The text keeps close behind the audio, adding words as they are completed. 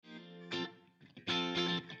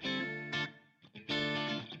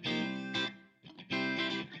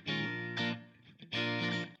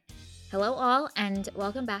Hello, all, and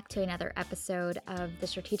welcome back to another episode of the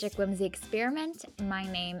Strategic Whimsy Experiment. My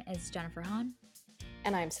name is Jennifer Hahn.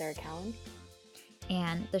 And I'm Sarah Cowan.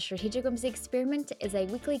 And the Strategic Whimsy Experiment is a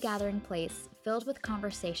weekly gathering place filled with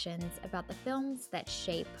conversations about the films that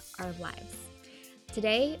shape our lives.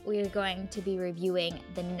 Today, we are going to be reviewing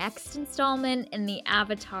the next installment in the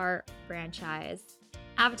Avatar franchise,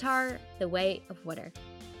 Avatar: The Way of Water.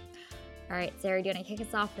 All right, Sarah, do you want to kick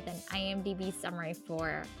us off with an IMDb summary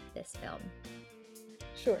for this film?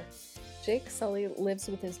 Sure. Jake Sully lives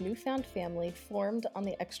with his newfound family formed on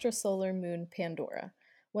the extrasolar moon Pandora.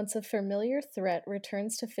 Once a familiar threat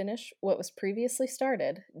returns to finish what was previously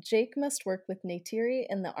started, Jake must work with Neytiri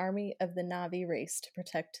and the army of the Na'vi race to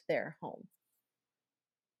protect their home.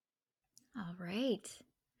 All right.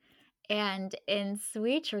 And in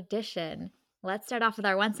sweet tradition, let's start off with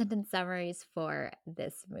our one-sentence summaries for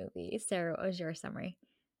this movie. Sarah, what was your summary?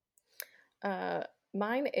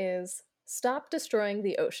 Mine is, stop destroying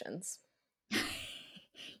the oceans.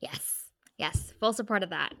 Yes, full support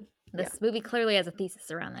of that. This movie clearly has a thesis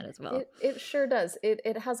around that as well. It sure does.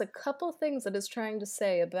 It has a couple things that it's trying to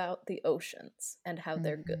say about the oceans and how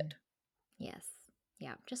they're good. Yes.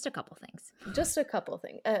 Yeah, just a couple things. Just a couple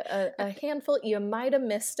things. A handful. You might have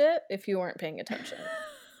missed it if you weren't paying attention.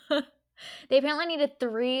 They apparently needed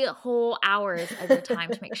 3 whole hours of your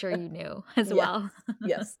time to make sure you knew as well.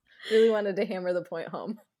 Yes. Really wanted to hammer the point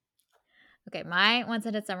home. Okay, my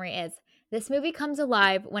one-sentence summary is, this movie comes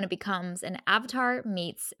alive when it becomes an Avatar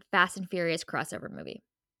meets Fast and Furious crossover movie.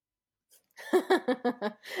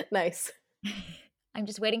 Nice. I'm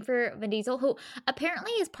just waiting for Vin Diesel, who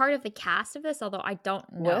apparently is part of the cast of this, although I don't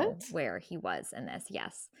know where he was in this.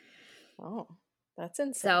 Yes. Oh, that's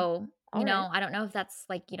insane. So, I don't know if that's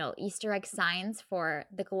Easter egg signs for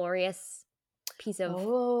the glorious piece of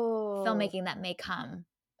filmmaking that may come.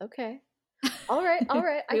 Okay. All right.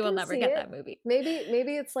 We will never get that movie. Maybe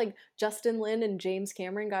it's like Justin Lin and James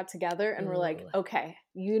Cameron got together and were like, okay,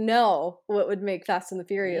 what would make Fast and the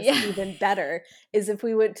Furious even better is if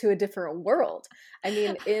we went to a different world. I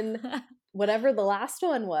mean, in whatever the last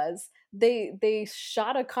one was, they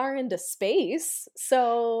shot a car into space.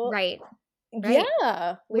 So right.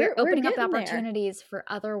 Yeah, we're opening up opportunities for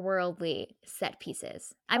otherworldly set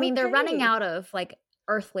pieces. I mean, they're running out of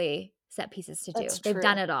earthly set pieces to do. They've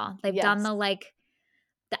done it all. They've done the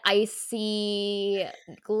icy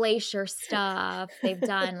glacier stuff. They've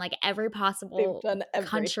done every possible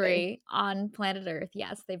country on planet Earth.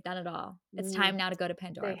 Yes, they've done it all. It's time now to go to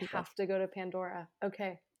Pandora. They have to go to Pandora.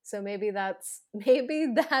 Okay. So maybe that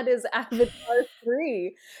is Avatar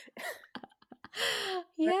 3.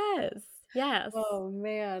 Yes. Oh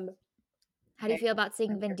man. How do you feel about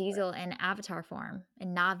seeing Vin Diesel in Avatar form,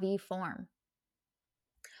 in Na'vi form?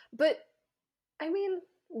 But, I mean,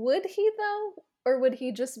 would he though? Or would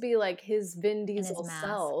he just be like his Vin Diesel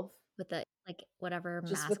self? With the, whatever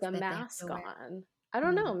just mask with a that mask on. I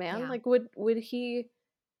don't know, man. Yeah. Would he,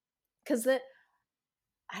 because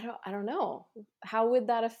I don't know. How would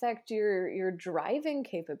that affect your driving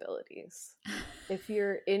capabilities? If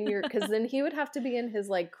you're in your, because then he would have to be in his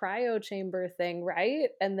cryo chamber thing, right?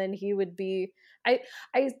 And then he would be, I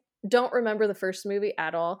don't remember the first movie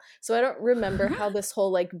at all, so I don't remember how this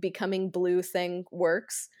whole becoming blue thing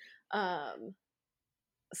works.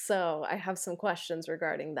 So I have some questions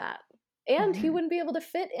regarding that. And he wouldn't be able to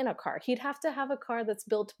fit in a car. He'd have to have a car that's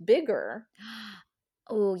built bigger.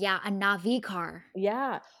 Oh yeah, a Na'vi car.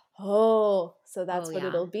 Yeah. Oh, so that's what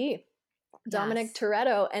it'll be. Dominic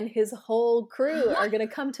Toretto and his whole crew are going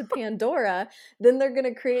to come to Pandora. Then they're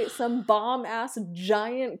going to create some bomb-ass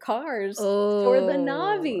giant cars for the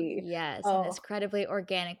Na'vi. Yes, in this incredibly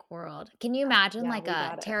organic world. Can you imagine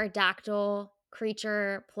a pterodactyl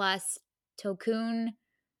creature plus Tokun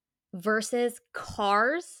versus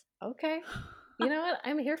cars? Okay. You know what?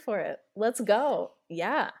 I'm here for it. Let's go.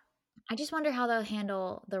 Yeah. I just wonder how they'll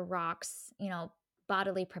handle the Rock's,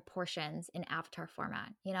 bodily proportions in Avatar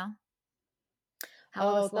format,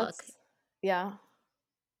 How will this look? Yeah.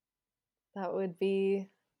 That would be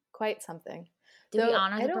quite something. Do we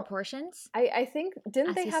honor the proportions? I think,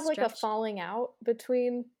 didn't they have a falling out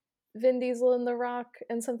between Vin Diesel and The Rock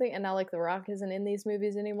and something? And now The Rock isn't in these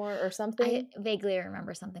movies anymore or something? I vaguely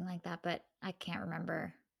remember something like that, but I can't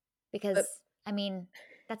remember. Because, I mean,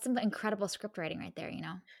 that's some incredible script writing right there,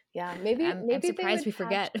 Yeah, maybe I'm surprised we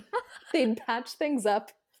forget. They'd patch things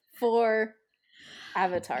up for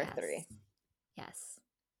Avatar 3. Yes.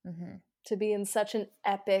 Mm-hmm. To be in such an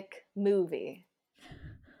epic movie.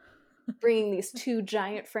 Bringing these two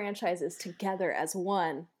giant franchises together as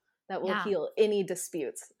one that will heal any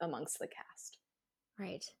disputes amongst the cast.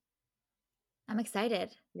 Right. I'm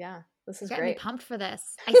excited. Yeah. This is Get me great. pumped for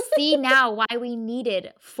this. I see now why we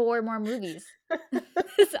needed 4 more movies.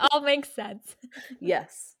 This all makes sense.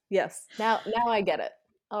 Yes. Now I get it.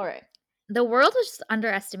 All right. The world was just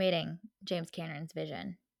underestimating James Cameron's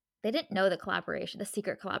vision. They didn't know the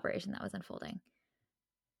secret collaboration that was unfolding.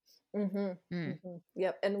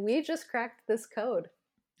 Yep. And we just cracked this code.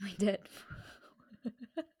 We did.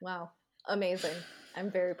 Wow. Amazing. I'm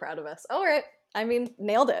very proud of us. All right. I mean,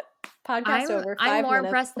 nailed it. Podcast over. 5 I'm more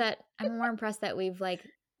minutes. impressed that we've like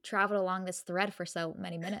traveled along this thread for so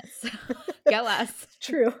many minutes. Go us.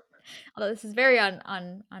 True. Although this is very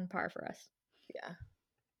on par for us. Yeah.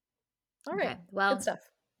 All right. Okay. Well, good stuff.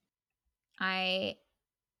 I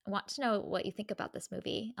want to know what you think about this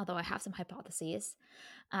movie, although I have some hypotheses.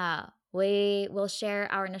 We will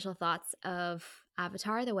share our initial thoughts of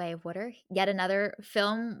Avatar: The Way of Water, yet another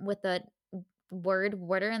film with the word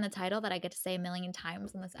water in the title that I get to say a million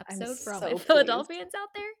times in this episode for all my Philadelphians out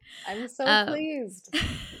there. I'm so pleased.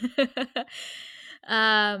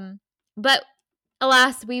 But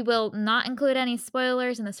alas, we will not include any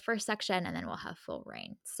spoilers in this first section, and then we'll have full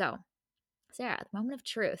reign. So, Sarah, the moment of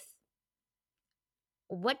truth.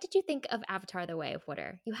 What did you think of Avatar: The Way of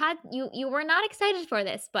Water? You were not excited for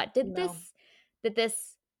this, but did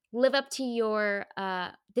this live up to your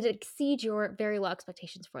did it exceed your very low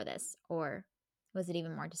expectations for this, or was it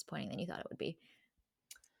even more disappointing than you thought it would be?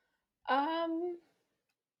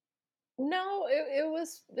 No, it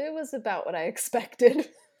was about what I expected.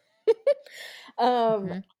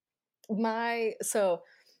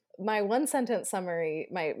 My one sentence summary,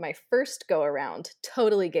 my first go around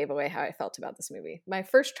totally gave away how I felt about this movie. My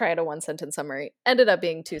first try at a one sentence summary ended up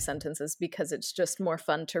being 2 sentences because it's just more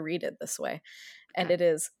fun to read it this way. And it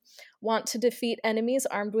is, want to defeat enemies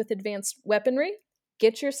armed with advanced weaponry?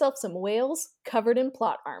 Get yourself some whales covered in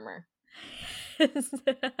plot armor.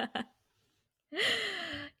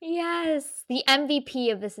 Yes, the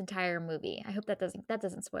MVP of this entire movie. I hope that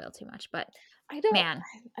doesn't spoil too much, but I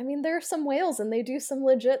mean, there are some whales and they do some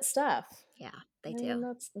legit stuff. Yeah, they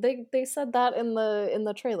do. They said that in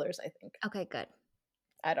the trailers, I think. Okay, good.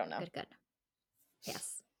 I don't know. Good.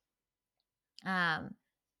 Yes.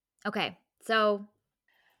 Okay, so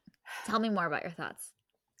tell me more about your thoughts.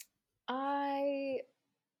 I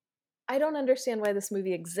don't understand why this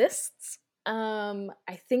movie exists.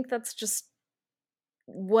 I think that's just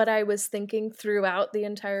what I was thinking throughout the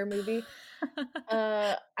entire movie.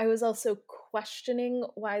 I was also questioning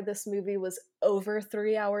why this movie was over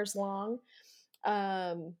 3 hours long.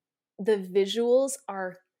 The visuals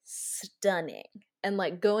are stunning, and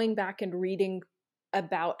like going back and reading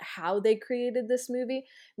about how they created this movie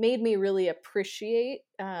made me really appreciate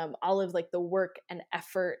all of like the work and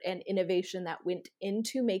effort and innovation that went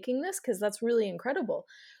into making this, because that's really incredible.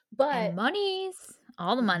 But and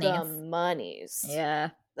all the monies, yeah,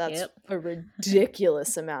 that's a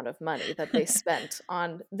ridiculous amount of money that they spent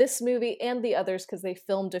on this movie and the others, because they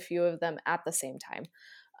filmed a few of them at the same time.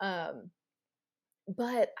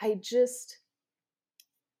 But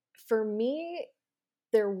for me,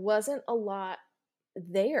 there wasn't a lot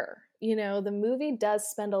there. You know, the movie does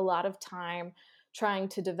spend a lot of time trying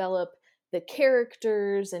to develop the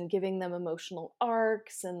characters and giving them emotional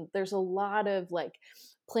arcs, and there's a lot of like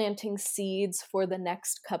planting seeds for the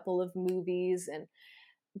next couple of movies,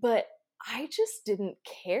 but I just didn't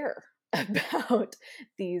care about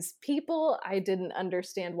these people. I didn't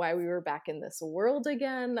understand why we were back in this world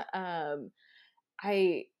again.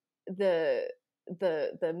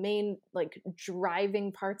 The main like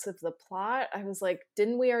driving parts of the plot, I was like,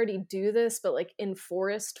 didn't we already do this, but like in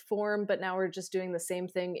forest form, but now we're just doing the same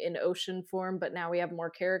thing in ocean form, but now we have more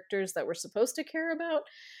characters that we're supposed to care about.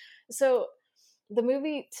 So the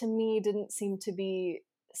movie to me didn't seem to be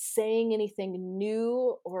saying anything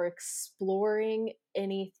new or exploring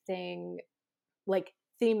anything like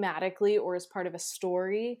thematically or as part of a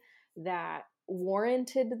story that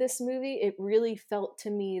warranted this movie. It really felt to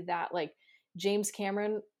me that like James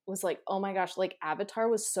Cameron was like, oh my gosh, like Avatar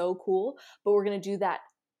was so cool, but we're going to do that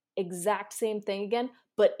exact same thing again,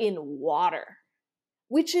 but in water,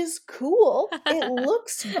 which is cool. It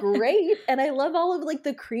looks great. And I love all of like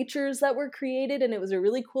the creatures that were created, and it was a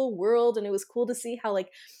really cool world, and it was cool to see how like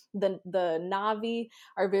the Na'vi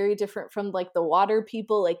are very different from like the water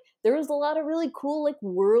people. Like there was a lot of really cool like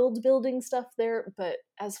world building stuff there, but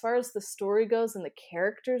as far as the story goes and the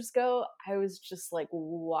characters go, I was just like,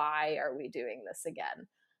 why are we doing this again?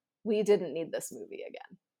 We didn't need this movie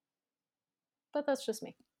again. But that's just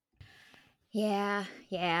me. Yeah.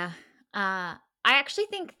 I actually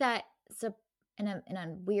think that in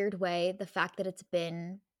a weird way, the fact that it's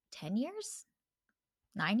been 10 years,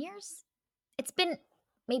 9 years, it's been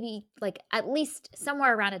maybe like at least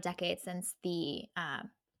somewhere around a decade since the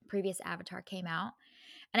previous Avatar came out.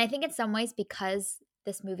 And I think in some ways, because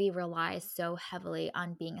this movie relies so heavily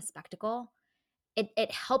on being a spectacle,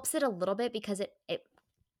 it helps it a little bit because it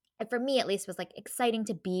for me at least was like exciting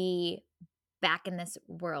to be back in this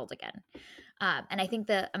world again. And I think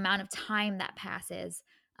the amount of time that passes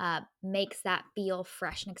makes that feel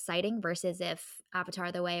fresh and exciting versus if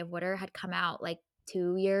Avatar: The Way of Water had come out like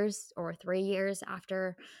 2 years or 3 years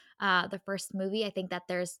after the first movie. I think that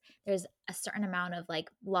there's a certain amount of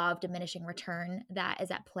like law of diminishing return that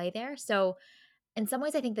is at play there. So in some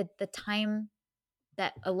ways, I think that the time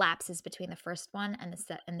that elapses between the first one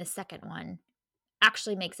and the second one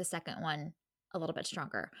actually makes the second one a little bit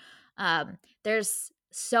stronger. There's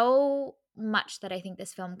so much that I think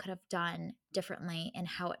this film could have done differently in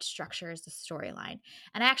how it structures the storyline.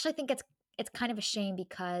 And I actually think it's kind of a shame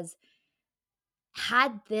because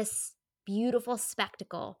had this beautiful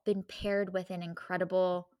spectacle been paired with an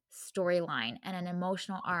incredible storyline and an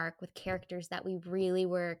emotional arc with characters that we really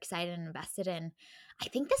were excited and invested in, I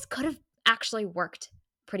think this could have actually worked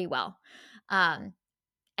pretty well. Um,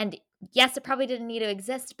 and yes, it probably didn't need to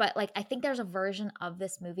exist, but like I think there's a version of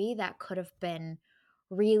this movie that could have been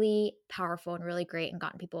really powerful and really great and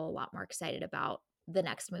gotten people a lot more excited about the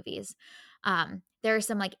next movies. There are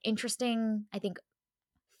some like interesting, I think,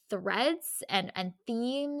 threads and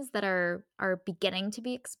themes that are beginning to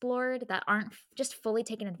be explored that aren't just fully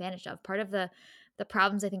taken advantage of. Part of the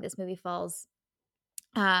problems I think this movie falls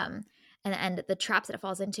um and the traps that it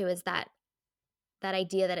falls into is that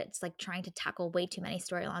idea that it's like trying to tackle way too many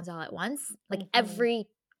storylines all at once. Like Mm-hmm. every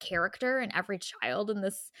character and every child in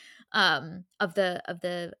this of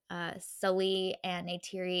the Sully and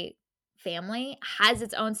Neytiri family has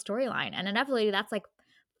its own storyline, and inevitably that's like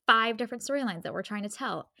 5 different storylines that we're trying to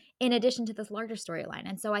tell in addition to this larger storyline.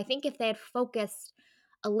 And so I think if they had focused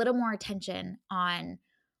a little more attention on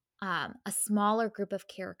a smaller group of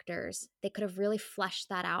characters, they could have really fleshed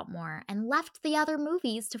that out more and left the other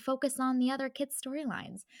movies to focus on the other kids'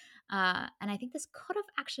 storylines. And I think this could have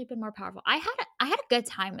actually been more powerful. I had a good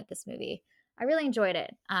time with this movie. I really enjoyed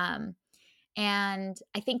it. And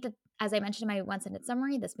I think that, as I mentioned in my one sentence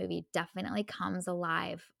summary, this movie definitely comes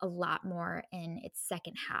alive a lot more in its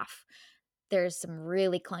second half. There's some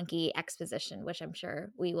really clunky exposition, which I'm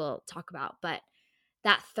sure we will talk about, but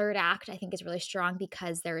that third act I think is really strong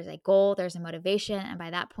because there is a goal, there's a motivation, and by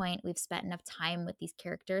that point we've spent enough time with these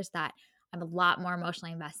characters that I'm a lot more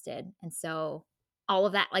emotionally invested. And so all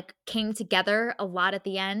of that like came together a lot at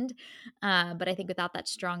the end. But I think without that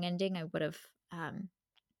strong ending, I would have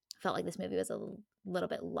felt like this movie was a little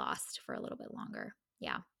bit lost for a little bit longer.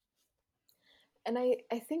 Yeah. And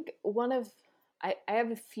I think I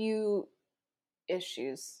have a few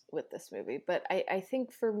issues with this movie, but I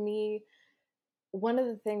think for me, one of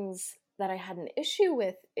the things that I had an issue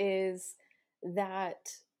with is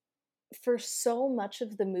that for so much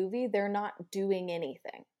of the movie, they're not doing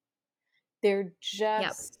anything. They're Yep.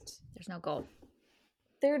 just There's no goal.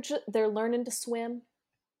 they're learning to swim.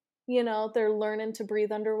 You know, they're learning to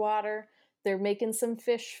breathe underwater. They're making some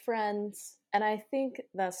fish friends. And I think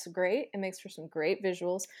that's great. It makes for some great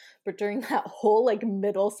visuals. But during that whole like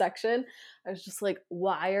middle section, I was just like,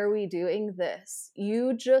 why are we doing this?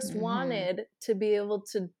 You just Mm-hmm. wanted to be able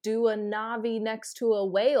to do a Navi next to a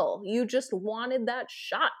whale. You just wanted that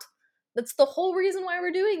shot. That's the whole reason why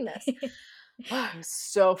we're doing this. I was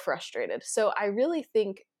so frustrated. So I really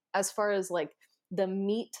think, as far as like the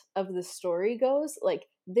meat of the story goes, like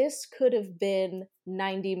this could have been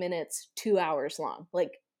 90 minutes, 2 hours long.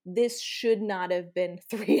 Like this should not have been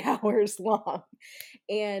 3 hours long.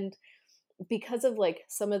 And because of like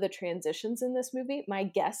some of the transitions in this movie, my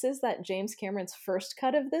guess is that James Cameron's first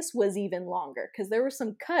cut of this was even longer because there were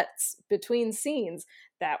some cuts between scenes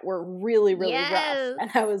that were really, really rough. Yes.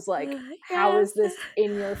 And I was like, how Yes. is this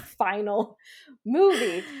in your final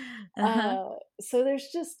movie? Uh-huh. So there's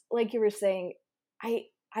just like you were saying, I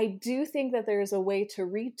I do think that there is a way to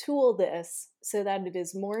retool this so that it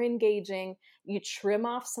is more engaging. You trim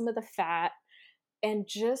off some of the fat and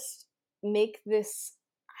just make this,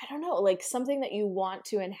 I don't know, like something that you want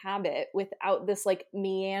to inhabit without this like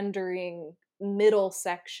meandering middle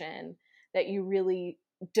section that you really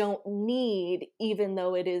don't need, even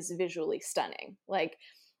though it is visually stunning. Like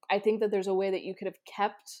I think that there's a way that you could have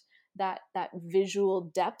kept that visual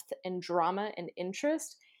depth and drama and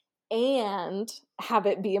interest and have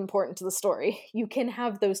it be important to the story. You can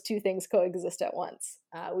have those two things coexist at once.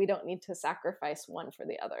 We don't need to sacrifice one for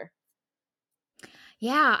the other.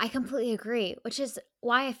 Yeah, I completely agree, which is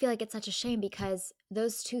why I feel like it's such a shame because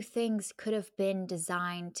those two things could have been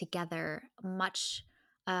designed together much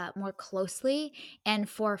more closely. And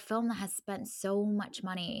for a film that has spent so much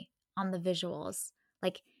money on the visuals,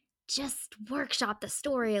 like just workshop the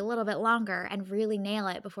story a little bit longer and really nail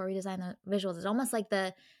it before we design the visuals. It's almost like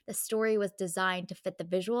the story was designed to fit the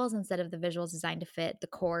visuals instead of the visuals designed to fit the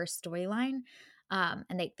core storyline.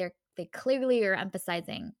 And they clearly are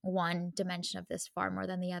emphasizing one dimension of this far more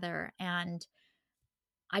than the other. And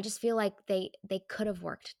I just feel like they could have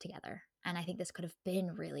worked together. And I think this could have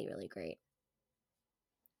been really, really great.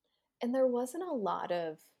 And there wasn't a lot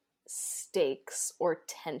of stakes or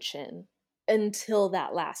tension until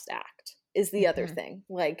that last act, is the other thing.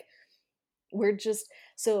 Like, we're just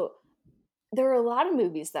so there are a lot of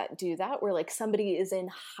movies that do that, where like somebody is in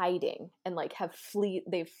hiding and like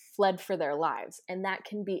they've fled for their lives, and that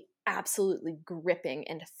can be absolutely gripping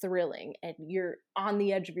and thrilling, and you're on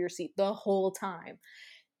the edge of your seat the whole time.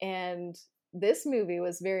 And this movie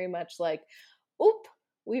was very much like, oop,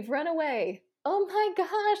 we've run away. Oh my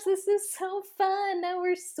gosh, this is so fun. Now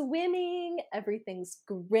we're swimming. Everything's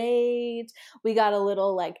great. We got a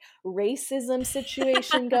little like racism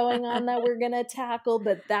situation going on that we're going to tackle,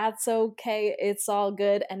 but that's okay. It's all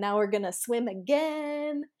good. And now we're going to swim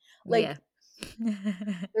again. Like,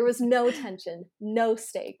 there was no tension, no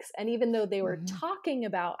stakes. And even though they were talking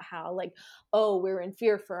about how, like, oh, we're in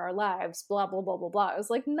fear for our lives, blah, blah, blah, blah, blah, I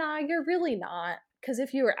was like, nah, you're really not. Because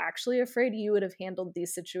if you were actually afraid, you would have handled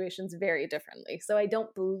these situations very differently. So I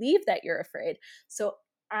don't believe that you're afraid. So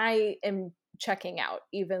I am checking out,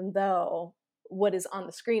 even though what is on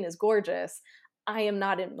the screen is gorgeous. I am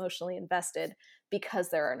not emotionally invested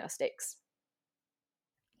because there are no stakes.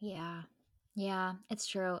 Yeah. Yeah, it's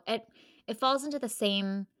true. It falls into the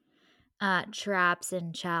same traps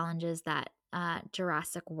and challenges that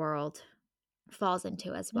Jurassic World falls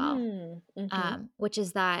into as well. Which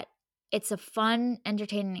is that it's a fun,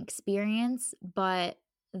 entertaining experience, but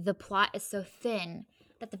the plot is so thin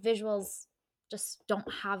that the visuals just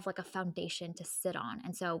don't have like a foundation to sit on.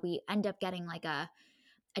 And so we end up getting like a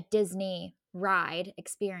Disney ride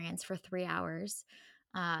experience for 3 hours,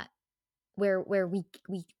 where we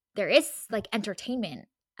there is like entertainment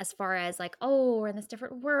as far as like, oh, we're in this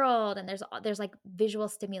different world, and there's like visual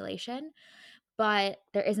stimulation, but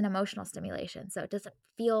there is an emotional stimulation. So it doesn't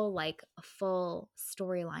feel like a full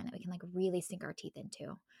storyline that we can like really sink our teeth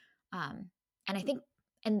into. And I think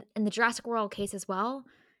in the Jurassic World case as well,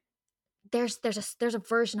 there's a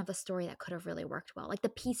version of the story that could have really worked well. Like the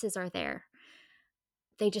pieces are there.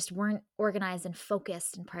 They just weren't organized and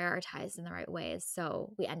focused and prioritized in the right ways.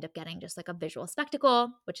 So we end up getting just like a visual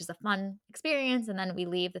spectacle, which is a fun experience. And then we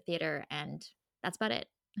leave the theater and that's about it,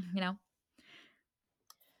 you know?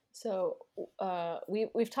 So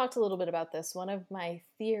we've talked a little bit about this. One of my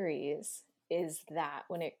theories is that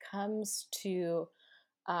when it comes to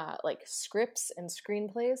like scripts and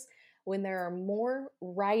screenplays, when there are more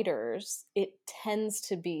writers, it tends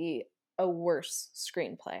to be a worse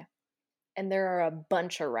screenplay. And there are a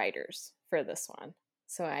bunch of writers for this one.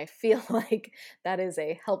 So I feel like that is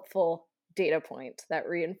a helpful data point that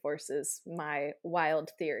reinforces my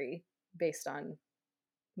wild theory based on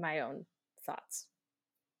my own thoughts.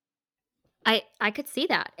 I could see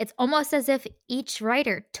that. It's almost as if each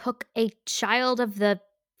writer took a child of the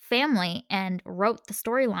family and wrote the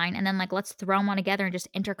storyline, and then like, let's throw them all together and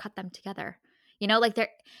just intercut them together. You know, like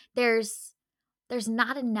there's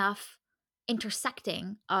not enough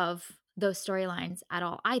intersecting of those storylines at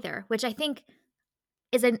all either, which I think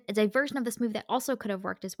is a version of this movie that also could have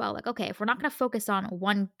worked as well. Like, okay, if we're not going to focus on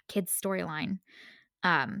one kid's storyline,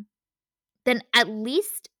 then at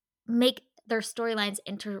least make their storylines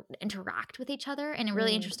interact with each other in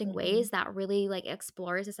really interesting ways that really like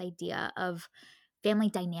explores this idea of family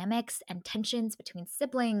dynamics and tensions between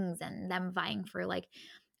siblings and them vying for like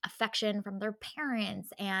affection from their parents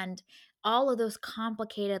and all of those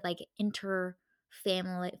complicated like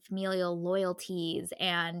familial loyalties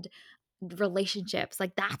and relationships.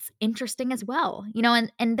 Like that's interesting as well, you know.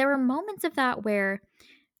 And there were moments of that where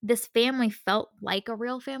this family felt like a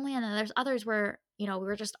real family, and then there's others where, you know, we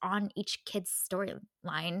were just on each kid's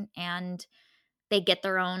storyline and they get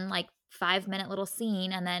their own like 5-minute little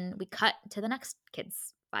scene, and then we cut to the next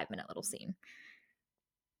kid's 5-minute little scene.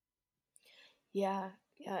 Yeah,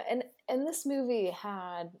 and this movie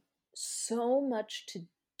had so much to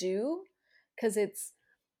do because it's,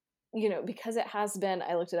 you know, because it has been,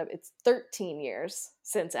 I looked it up, it's 13 years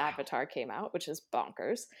since Avatar came out, which is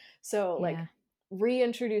bonkers. So like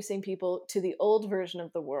reintroducing people to the old version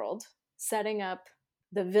of the world, setting up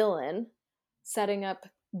the villain, setting up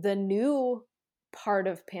the new part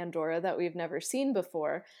of Pandora that we've never seen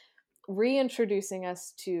before, reintroducing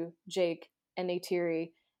us to Jake and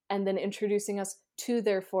Neytiri, and then introducing us to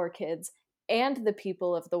their 4 kids and the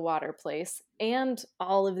people of the water place and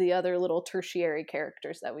all of the other little tertiary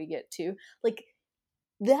characters that we get to. Like,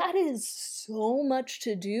 that is so much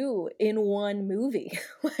to do in one movie.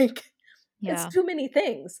 Like, it's Yeah. too many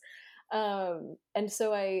things. And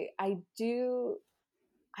so I do,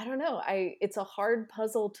 I don't know, it's a hard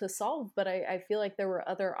puzzle to solve, but I feel like there were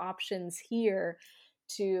other options here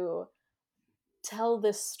to tell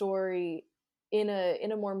this story in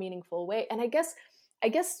a more meaningful way. And I guess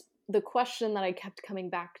the question that I kept coming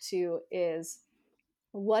back to is,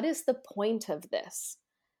 what is the point of this?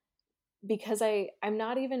 Because I'm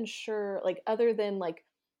not even sure, like, other than like,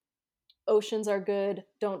 oceans are good,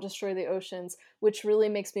 don't destroy the oceans, which really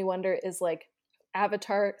makes me wonder, is like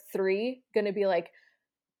Avatar 3 going to be like,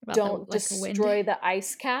 About the don't like wind. destroy the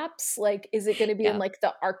ice caps? Like, is it going to be in Yeah. like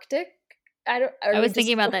the Arctic? I don't, are I we was just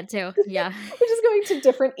thinking about that too. Yeah. we're just going to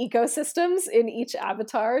different ecosystems in each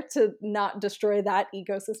avatar to not destroy that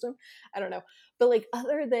ecosystem? I don't know. But like,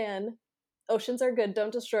 other than oceans are good,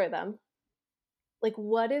 don't destroy them, like,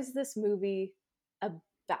 what is this movie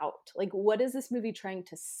about? Like, what is this movie trying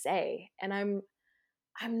to say? And I'm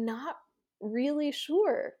not really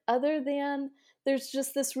sure, other than there's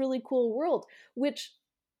just this really cool world, which,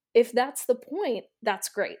 if that's the point, that's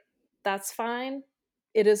great. That's fine.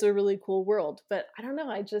 It is a really cool world, but I don't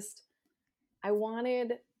know, I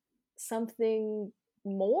wanted something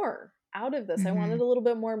more out of this. I Mm-hmm. wanted a little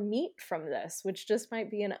bit more meat from this, which just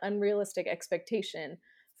might be an unrealistic expectation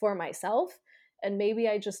for myself. And maybe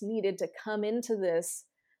I just needed to come into this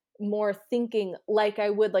more thinking like I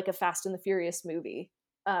would like a Fast and the Furious movie.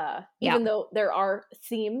 Yeah. Even though there are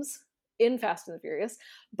themes in Fast and the Furious,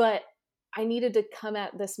 but I needed to come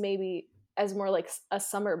at this maybe as more like a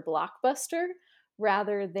summer blockbuster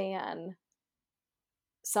rather than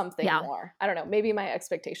something Yeah. more. I don't know. Maybe my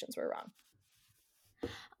expectations were wrong.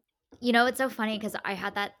 You know, it's so funny because I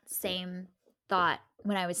had that same thought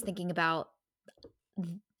when I was thinking about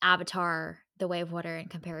Avatar, The Way of Water, in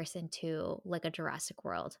comparison to like a Jurassic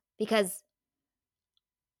World. Because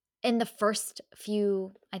in the first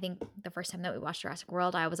few, I think the first time that we watched Jurassic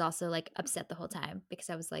World, I was also like upset the whole time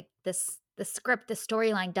because I was like, the script, the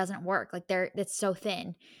storyline doesn't work. Like, it's so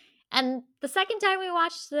thin. And the second time we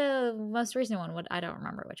watched the most recent one, I don't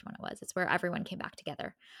remember which one it was. It's where everyone came back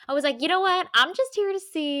together. I was like, you know what? I'm just here to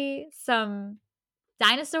see some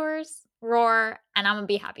dinosaurs roar, and I'm gonna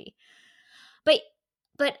be happy.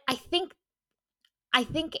 But I think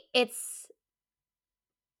it's,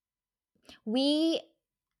 we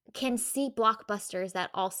can see blockbusters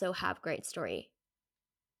that also have great storytelling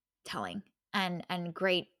and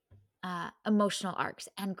great emotional arcs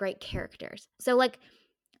and great characters. So like,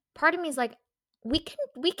 part of me is like, we can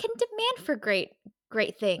demand for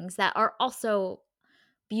great things that are also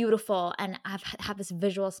beautiful and have this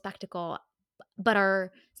visual spectacle, but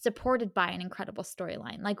are supported by an incredible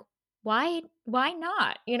storyline. Like, why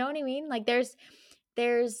not? You know what I mean? Like, there's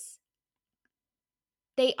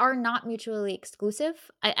they are not mutually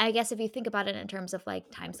exclusive. I guess if you think about it in terms of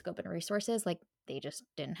like time, scope, and resources, like, they just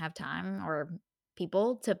didn't have time or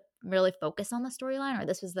people to really focus on the storyline, or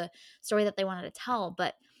this was the story that they wanted to tell.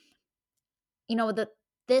 But you know,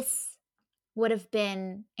 this would have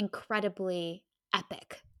been incredibly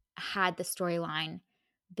epic had the storyline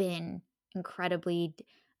been incredibly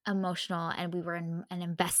emotional, and we were and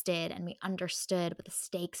invested, and we understood what the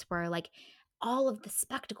stakes were. Like, all of the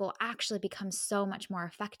spectacle actually becomes so much more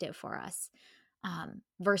effective for us,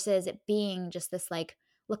 versus it being just this like,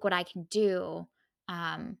 look what I can do,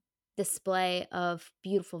 display of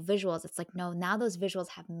beautiful visuals. It's like, no, now those visuals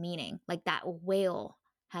have meaning. Like, that whale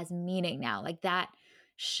has meaning now. Like, that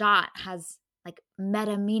shot has like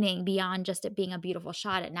meta meaning beyond just it being a beautiful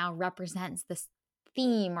shot. It now represents this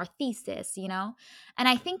theme or thesis, you know? And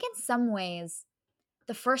I think in some ways,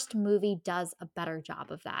 the first movie does a better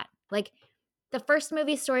job of that. Like, the first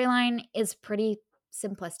movie storyline is pretty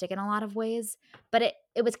simplistic in a lot of ways, but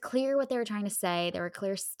it was clear what they were trying to say. There were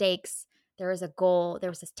clear stakes. There was a goal. There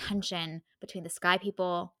was this tension between the Sky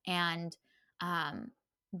People and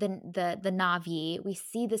the Na'vi. We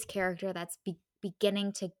see this character that's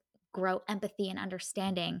beginning to grow empathy and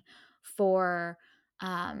understanding for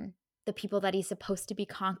the people that he's supposed to be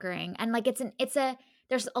conquering, and like,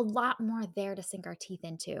 there's a lot more there to sink our teeth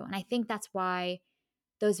into, and I think that's why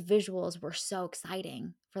those visuals were so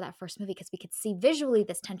exciting for that first movie, because we could see visually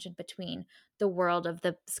this tension between the world of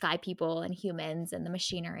the Sky People and humans and the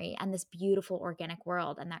machinery and this beautiful organic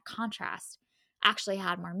world, and that contrast actually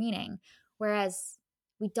had more meaning. Whereas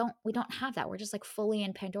we don't have that. We're just like fully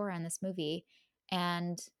in Pandora in this movie,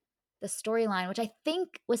 and the storyline, which I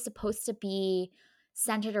think was supposed to be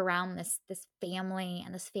centered around this family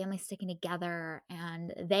and this family sticking together,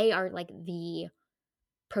 and they are like the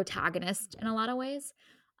protagonist in a lot of ways.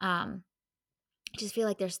 I just feel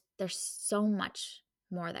like there's so much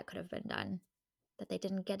more that could have been done that they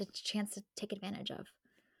didn't get a chance to take advantage of.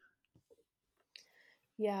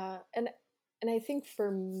 Yeah, and I think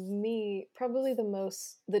for me, probably the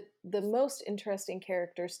most interesting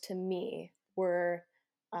characters to me were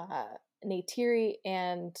uh, Neytiri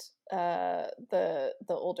and the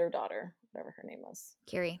older daughter, whatever her name was,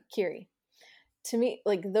 Kiri. Kiri. To me,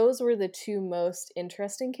 like those were the two most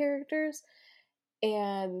interesting characters,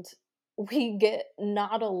 and we get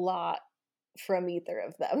not a lot from either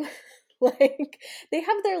of them. Like they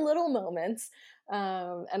have their little moments,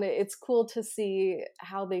 and it's cool to see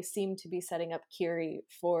how they seem to be setting up Kiri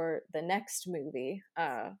for the next movie.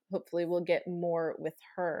 Hopefully, we'll get more with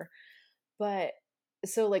her. But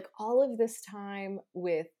so, like all of this time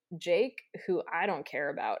with Jake, who I don't care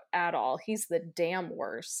about at all, he's the damn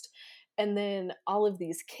worst. And then all of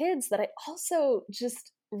these kids that I also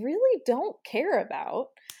just really don't care about.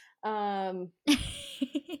 Um,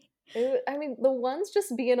 I mean, the one's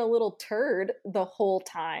just being a little turd the whole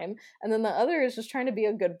time, and then the other is just trying to be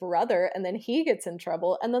a good brother, and then he gets in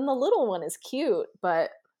trouble, and then the little one is cute,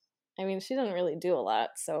 but I mean, she doesn't really do a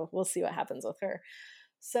lot, so we'll see what happens with her.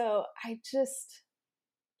 So I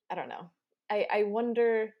don't know. I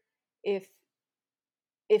wonder if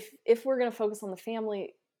if we're gonna focus on the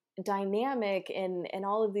family dynamic and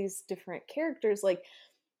all of these different characters, like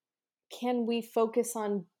can we focus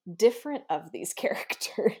on different of these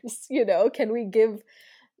characters? You know, can we give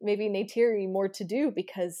maybe Neytiri more to do?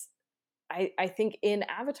 Because I think in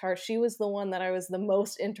Avatar, she was the one that I was the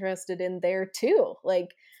most interested in there too. Like,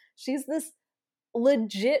 she's this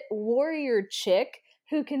legit warrior chick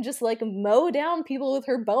who can just like mow down people with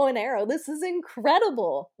her bow and arrow. This is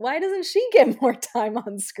incredible. Why doesn't she get more time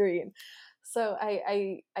on screen? So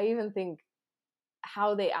I even think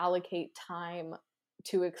how they allocate time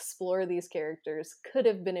to explore these characters could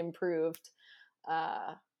have been improved.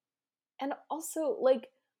 Uh, and also, like,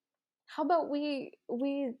 how about we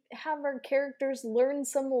have our characters learn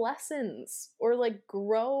some lessons or like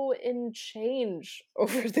grow and change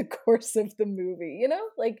over the course of the movie? You know,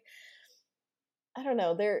 like I don't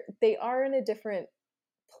know, they are in a different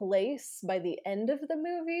place by the end of the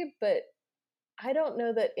movie, but I don't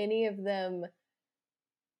know that any of them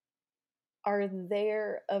are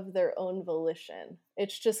there of their own volition.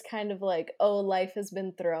 It's just kind of like, oh, life has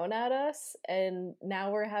been thrown at us and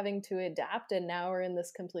now we're having to adapt and now we're in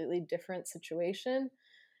this completely different situation.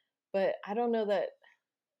 But I don't know that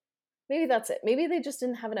maybe that's it. Maybe they just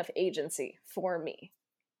didn't have enough agency for me.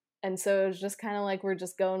 And so it was just kind of like we're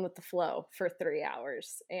just going with the flow for 3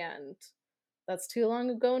 hours and that's too long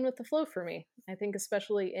of going with the flow for me. I think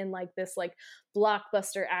especially in like this like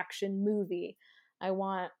blockbuster action movie, I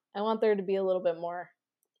want there to be a little bit more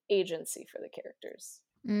agency for the characters.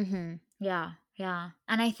 Mm-hmm. Yeah, yeah.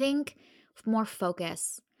 And I think more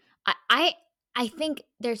focus. I think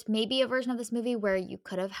there's maybe a version of this movie where you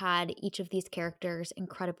could have had each of these characters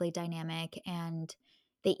incredibly dynamic and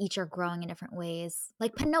they each are growing in different ways.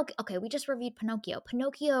 Like Pinocchio. Okay, we just reviewed Pinocchio.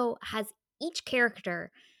 Pinocchio has each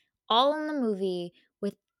character all in the movie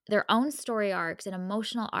with their own story arcs and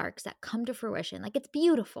emotional arcs that come to fruition. Like it's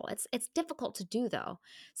beautiful. It's difficult to do though.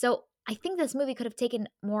 So I think this movie could have taken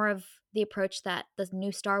more of the approach that the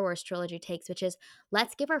new Star Wars trilogy takes, which is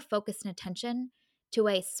let's give our focus and attention to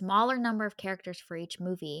a smaller number of characters for each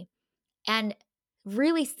movie and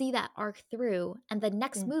really see that arc through. And the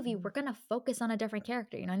next movie, we're going to focus on a different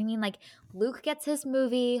character. You know what I mean? Like Luke gets his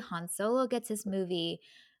movie, Han Solo gets his movie,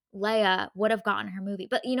 Leia would have gotten her movie.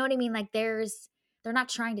 But you know what I mean? Like they're not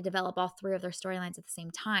trying to develop all three of their storylines at the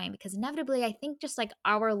same time because inevitably I think just like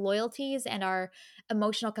our loyalties and our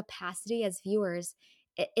emotional capacity as viewers,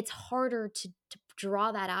 it's harder to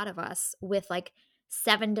draw that out of us with like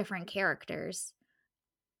 7 different characters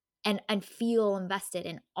and feel invested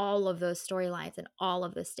in all of those storylines and all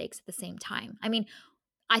of those stakes at the same time. I mean,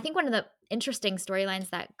 I think one of the interesting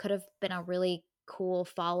storylines that could have been a really cool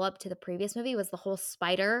follow-up to the previous movie was the whole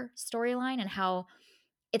spider storyline and how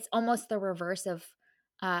it's almost the reverse of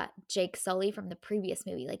Jake Sully from the previous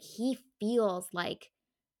movie. Like he feels like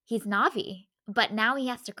he's Navi, but now he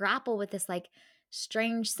has to grapple with this like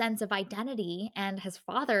strange sense of identity and his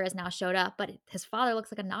father has now showed up, but his father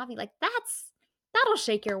looks like a Navi. Like that'll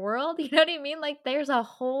shake your world. You know what I mean? Like there's a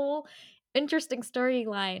whole interesting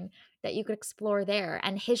storyline that you could explore there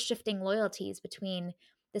and his shifting loyalties between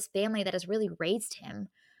this family that has really raised him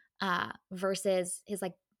versus his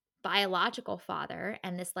like biological father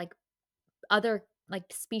and this like other like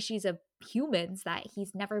species of humans that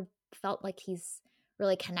he's never felt like he's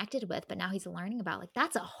really connected with, but now he's learning about. Like,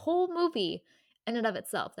 that's a whole movie in and of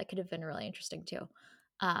itself that could have been really interesting too.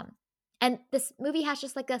 And this movie has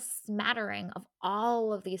just like a smattering of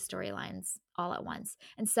all of these storylines all at once.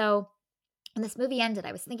 And so when this movie ended,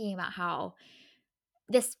 I was thinking about how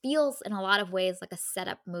this feels in a lot of ways like a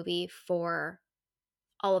setup movie for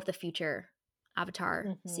all of the future Avatar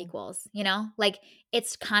Mm-hmm. sequels, you know? Like,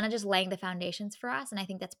 it's kind of just laying the foundations for us. And I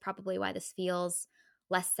think that's probably why this feels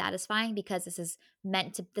less satisfying, because this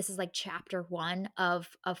is like chapter one of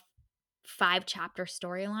a 5-chapter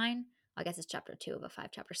storyline. I guess it's chapter 2 of a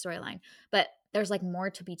 5-chapter storyline, but there's like more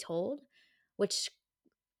to be told, which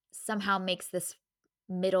somehow makes this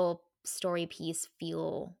middle story piece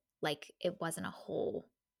feel like it wasn't a whole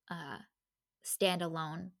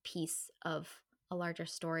standalone piece of a larger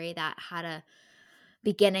story that had a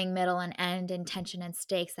beginning, middle, and end, and tension and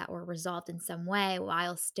stakes that were resolved in some way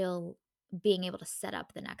while still being able to set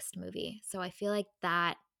up the next movie. So I feel like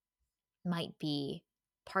that might be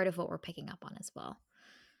part of what we're picking up on as well.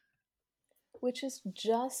 Which is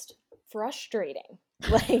just frustrating.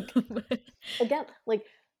 Like, again, like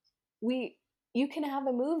you can have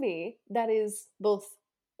a movie that is both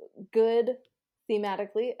good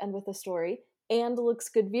thematically and with a story and looks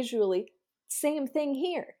good visually. Same thing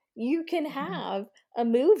here. You can have a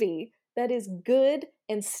movie that is good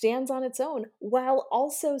and stands on its own while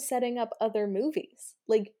also setting up other movies.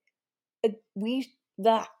 Like,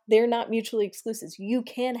 they're not mutually exclusive. You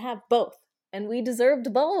can have both, and we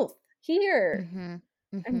deserved both here. Mm-hmm.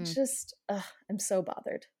 I'm Mm-hmm. just, I'm so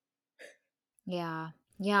bothered. Yeah.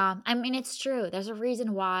 Yeah. I mean, it's true. There's a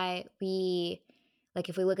reason why if we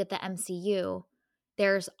look at the MCU,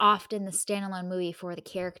 there's often the standalone movie for the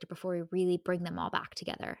character before we really bring them all back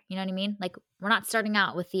together. You know what I mean? Like, we're not starting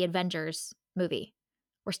out with the Avengers movie.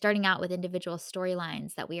 We're starting out with individual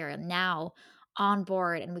storylines that we are now on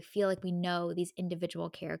board, and we feel like we know these individual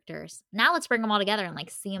characters. Now let's bring them all together and like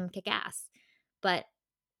see them kick ass. But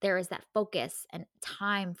there is that focus and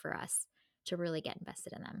time for us to really get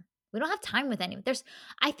invested in them. We don't have time with any.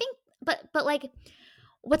 I think, but like,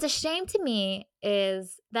 what's a shame to me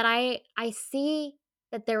is that I see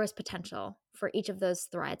that there was potential for each of those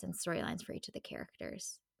threads and storylines for each of the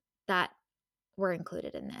characters that were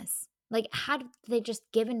included in this. Like, had they just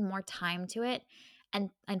given more time to it and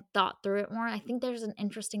thought through it more, I think there's an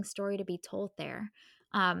interesting story to be told there.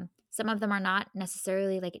 Some of them are not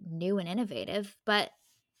necessarily like new and innovative, but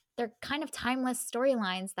they're kind of timeless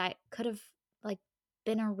storylines that could have like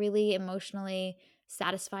been a really emotionally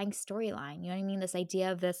satisfying storyline. You know what I mean? This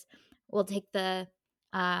idea of this, we'll take the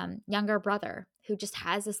younger brother who just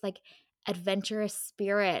has this like adventurous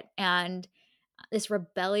spirit and this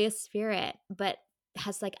rebellious spirit, but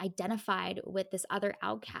has like identified with this other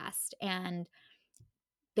outcast and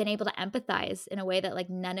been able to empathize in a way that like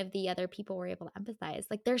none of the other people were able to empathize.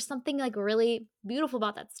 Like, there's something like really beautiful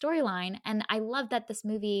about that storyline, and I love that this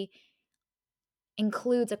movie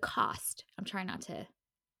includes a cost. I'm trying not to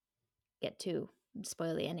get too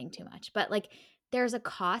spoil the ending too much, but like, there's a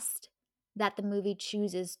cost that the movie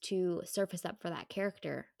chooses to surface up for that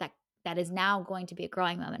character that is now going to be a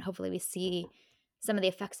growing moment. Hopefully we see some of the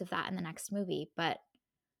effects of that in the next movie, but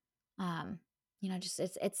just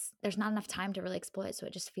it's there's not enough time to really exploit it, so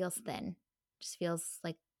it just feels thin. It just feels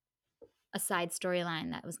like a side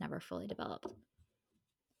storyline that was never fully developed.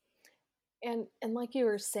 And like you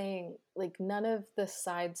were saying, like, none of the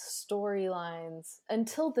side storylines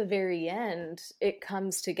until the very end it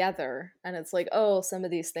comes together, and it's like, oh, some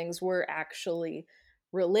of these things were actually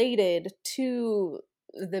related to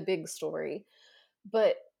the big story,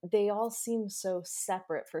 but they all seem so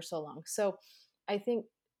separate for so long. So I think,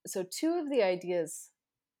 so two of the ideas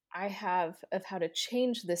I have of how to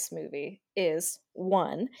change this movie is,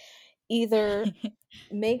 one, either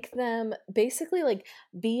make them basically like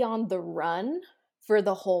be on the run for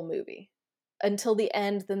the whole movie until the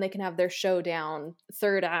end, then they can have their showdown.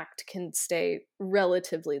 Third act can stay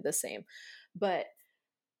relatively the same. But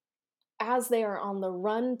as they are on the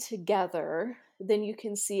run together, then you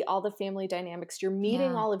can see all the family dynamics. You're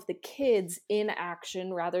meeting Yeah. all of the kids in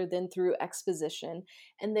action rather than through exposition.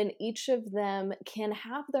 And then each of them can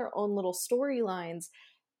have their own little storylines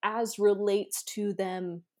as relates to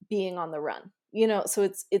them being on the run. So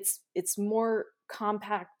it's more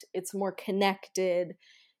compact, it's more connected.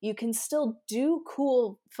 You can still do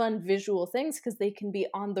cool, fun visual things because they can be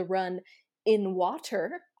on the run in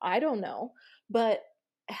water. I don't know. But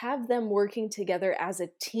have them working together as a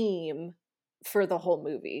team for the whole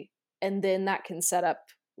movie. And then that can set up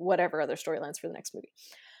whatever other storylines for the next movie.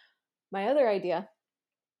 My other idea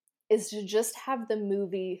is to just have the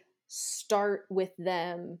movie start with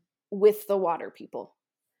them with the water people.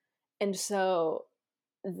 And so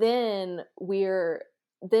then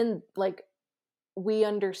then like we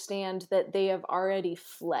understand that they have already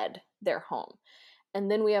fled their home. And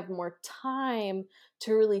then we have more time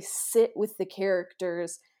to really sit with the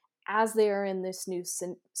characters as they are in this new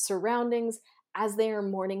surroundings, as they are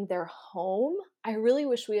mourning their home. I really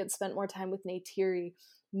wish we had spent more time with Neytiri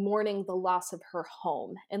mourning the loss of her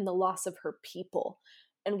home and the loss of her people.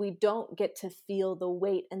 And we don't get to feel the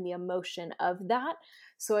weight and the emotion of that.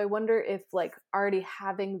 So I wonder if, like, already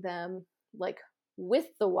having them, like, with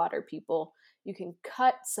the water people, you can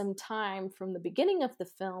cut some time from the beginning of the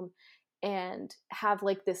film and have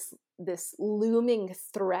like this looming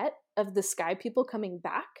threat of the sky people coming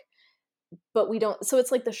back, but we don't. So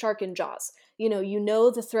it's like the shark in Jaws. You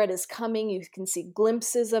know the threat is coming. You can see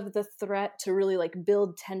glimpses of the threat to really like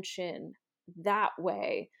build tension that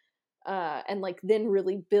way, and like then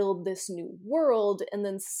really build this new world, and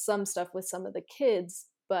then some stuff with some of the kids,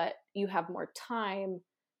 but you have more time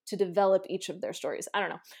to develop each of their stories. I don't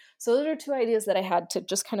know. So those are two ideas that I had to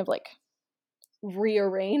just kind of like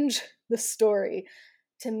rearrange the story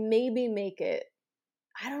to maybe make it,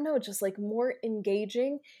 I don't know, just like more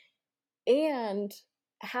engaging and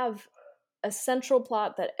have a central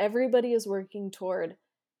plot that everybody is working toward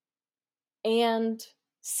and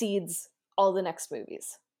seeds all the next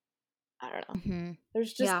movies. I don't know.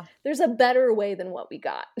 Mm-hmm. There's a better way than what we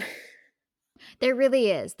got. There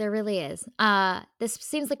really is. There really is. This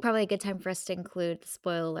seems like probably a good time for us to include the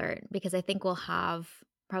spoiler alert, because I think we'll have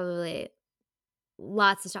probably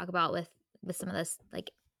lots to talk about with some of this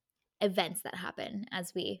like events that happen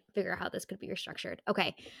as we figure out how this could be restructured.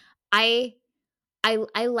 Okay. I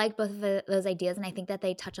like both of those ideas, and I think that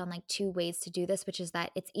they touch on like two ways to do this, which is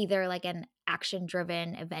that it's either like an action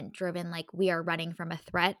driven, event driven, like we are running from a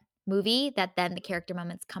threat movie that then the character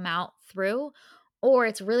moments come out through, or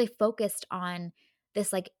it's really focused on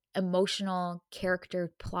this like emotional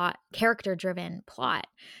character driven plot,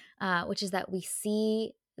 which is that we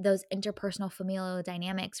see those interpersonal familial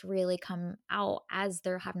dynamics really come out as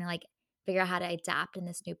they're having to like figure out how to adapt in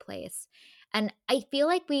this new place. And I feel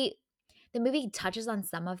like the movie touches on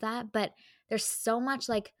some of that, but there's so much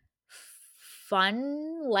like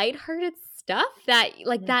fun, lighthearted stuff that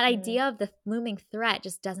like that idea of the looming threat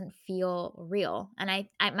just doesn't feel real. And I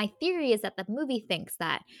my theory is that the movie thinks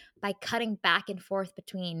that by cutting back and forth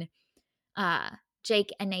between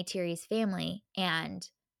Jake and Neytiri's family and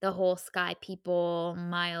the whole Sky People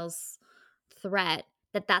Miles threat,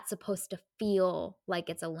 that's supposed to feel like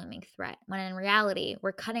it's a looming threat, when in reality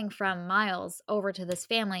we're cutting from Miles over to this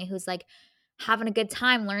family who's like having a good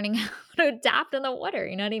time learning how to adapt in the water,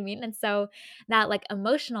 you know what I mean? And so that like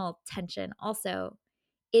emotional tension also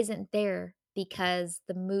isn't there because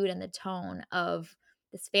the mood and the tone of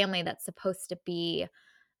this family that's supposed to be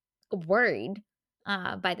worried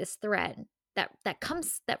by this threat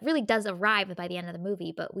that really does arrive by the end of the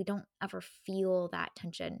movie, but we don't ever feel that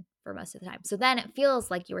tension for most of the time. So then it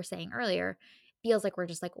feels like you were saying earlier, feels like we're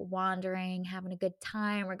just like wandering, having a good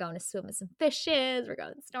time. We're going to swim with some fishes. We're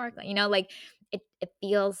going snorkeling. Like it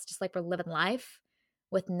feels just like we're living life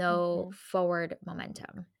with no forward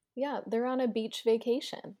momentum. Yeah, they're on a beach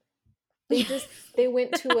vacation. They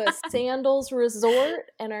went to a sandals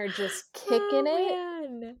resort and are just kicking it.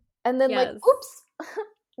 Man. And then like, oops,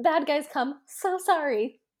 bad guys come. So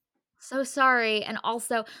sorry. So sorry. And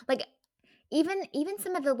also like even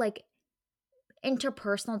some of the like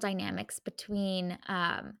interpersonal dynamics between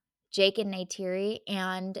Jake and Neytiri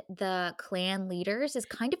and the clan leaders is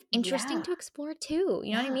kind of interesting to explore too.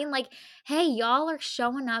 You know what I mean? Like, hey, y'all are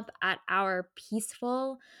showing up at our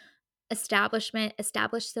peaceful established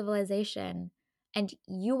civilization, and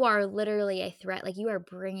you are literally a threat. Like, you are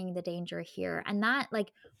bringing the danger here. And that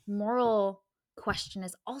like moral question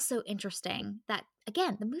is also interesting, that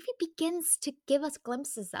again the movie begins to give us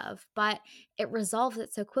glimpses of, but it resolves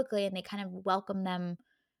it so quickly and they kind of welcome them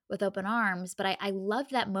with open arms. But I love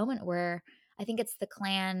that moment where I think it's the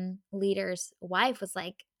clan leader's wife was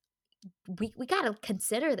like, we got to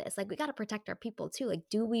consider this, like we got to protect our people too, like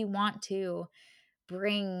do we want to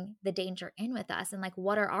bring the danger in with us, and like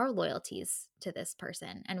what are our loyalties to this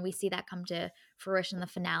person? And we see that come to fruition in the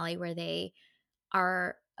finale where they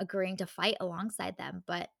are agreeing to fight alongside them.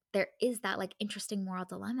 But there is that like interesting moral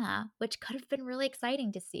dilemma, which could have been really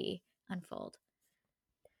exciting to see unfold.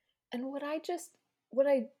 And what I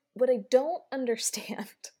don't understand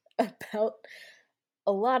about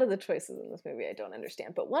a lot of the choices in this movie, I don't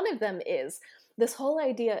understand. But one of them is this whole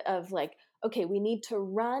idea of like, okay, we need to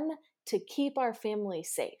run to keep our family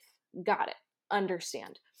safe. Got it.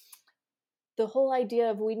 Understand. The whole idea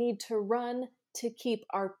of we need to run to keep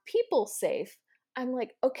our people safe. I'm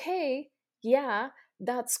like, okay, yeah,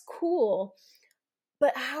 that's cool.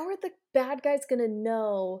 But how are the bad guys going to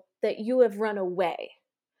know that you have run away?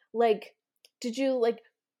 Like, did you like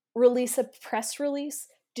release a press release?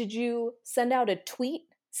 Did you send out a tweet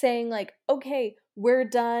saying like, okay, we're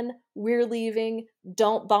done, we're leaving,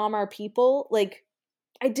 don't bomb our people? Like,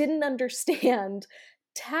 I didn't understand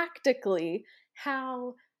tactically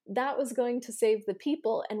how that was going to save the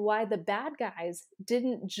people and why the bad guys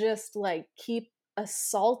didn't just like keep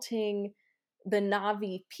assaulting the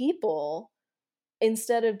Na'vi people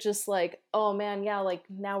instead of just like, oh man, yeah, like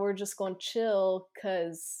now we're just going to chill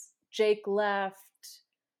because Jake left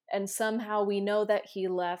and somehow we know that he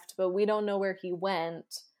left, but we don't know where he went.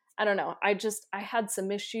 I don't know. I had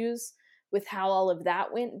some issues with how all of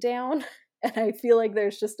that went down. And I feel like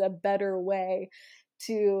there's just a better way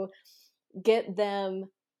to get them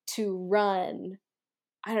to run.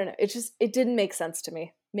 I don't know. It didn't make sense to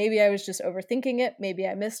me. Maybe I was just overthinking it. Maybe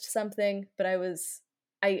I missed something, but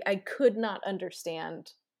I could not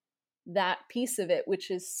understand that piece of it, which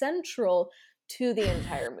is central to the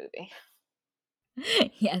entire movie.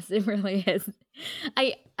 Yes, it really is.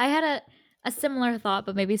 I had a similar thought,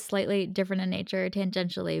 but maybe slightly different in nature,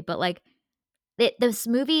 tangentially. But like, this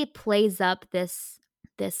movie plays up this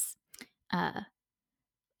uh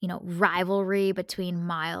rivalry between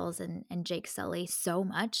Miles and Jake Sully so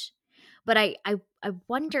much. But I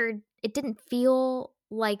wondered, it didn't feel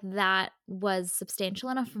like that was substantial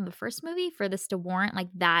enough from the first movie for this to warrant like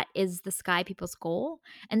that is the Sky People's goal.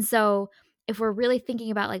 And so if we're really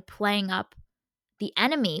thinking about like playing up the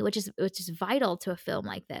enemy, which is vital to a film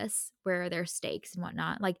like this, where there's stakes and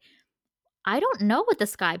whatnot, like I don't know what the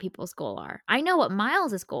Sky People's goal are. I know what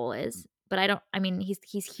Miles's goal is, but I mean,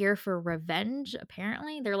 he's here for revenge,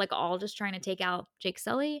 apparently. They're like all just trying to take out Jake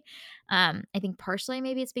Sully. I think partially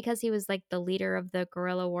maybe it's because he was like the leader of the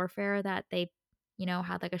guerrilla warfare that they,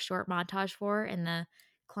 had like a short montage for in the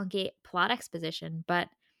clunky plot exposition. But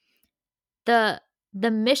the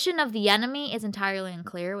mission of the enemy is entirely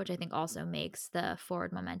unclear, which I think also makes the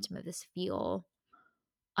forward momentum of this feel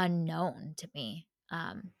unknown to me.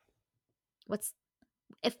 What's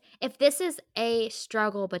if this is a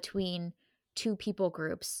struggle between two people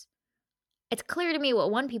groups, it's clear to me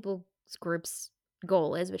what one people's group's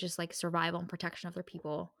goal is, which is like survival and protection of their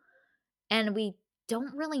people. And we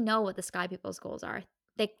don't really know what the Sky People's goals are.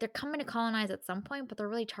 They're coming to colonize at some point, but they're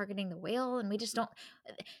really targeting the whale, and we just don't.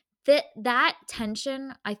 That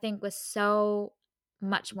tension, I think, was so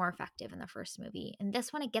much more effective in the first movie. And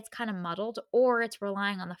this one, it gets kind of muddled, or it's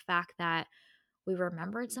relying on the fact that we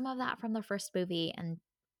remembered some of that from the first movie and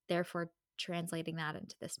therefore translating that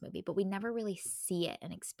into this movie, but we never really see it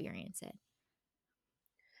and experience it.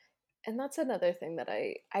 And that's another thing that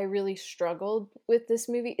I really struggled with this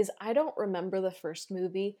movie is I don't remember the first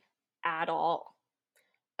movie at all.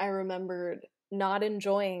 I remembered not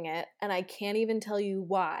enjoying it, and I can't even tell you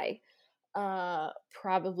why.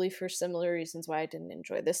 Probably for similar reasons why I didn't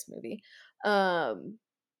enjoy this movie.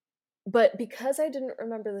 But because I didn't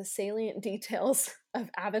remember the salient details of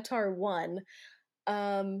Avatar 1,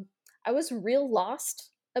 I was real lost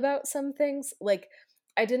about some things. Like,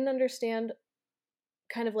 I didn't understand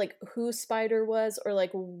kind of like who Spider was or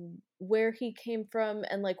like where he came from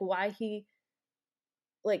and like why he,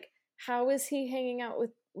 like, how is he hanging out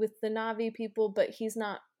with the Na'vi people, but he's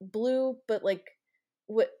not blue, but like,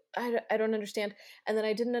 what, I don't understand. And then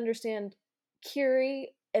I didn't understand Kiri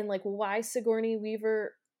and like why Sigourney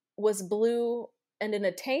Weaver was blue and in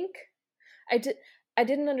a tank. I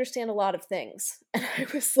didn't understand a lot of things, and I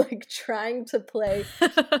was like trying to play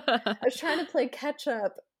catch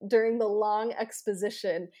up during the long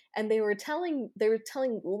exposition, and they were telling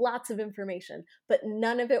lots of information, but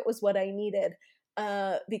none of it was what I needed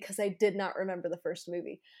because I did not remember the first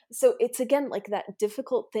movie. So it's again like that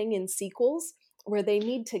difficult thing in sequels where they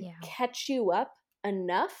need to catch you up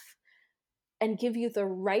enough and give you the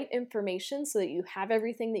right information so that you have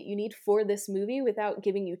everything that you need for this movie without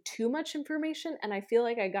giving you too much information. And I feel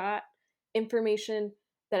like I got information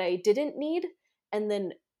that I didn't need and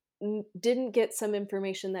then didn't get some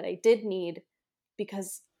information that I did need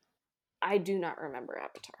because I do not remember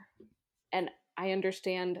Avatar. And I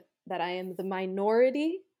understand that I am the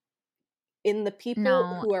minority in the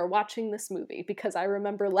people who are watching this movie because I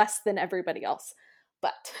remember less than everybody else.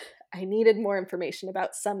 But I needed more information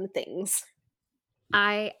about some things.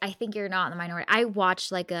 I think you're not in the minority. I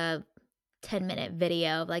watched like a 10-minute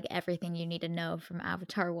video of like everything you need to know from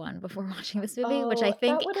Avatar 1 before watching this movie, which I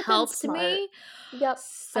think helped me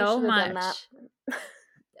so much.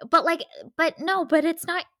 But it's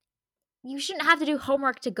not, you shouldn't have to do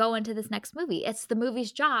homework to go into this next movie. It's the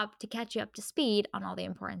movie's job to catch you up to speed on all the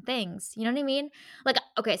important things. You know what I mean? Like,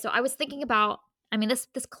 okay, so I was thinking about, I mean, this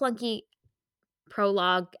clunky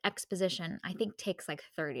prologue exposition, I think takes like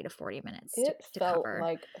 30 to 40 minutes It to felt cover.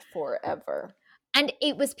 like forever. And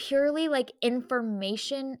it was purely like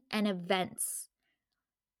information and events,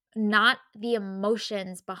 not the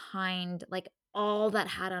emotions behind like all that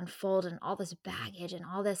had unfolded and all this baggage and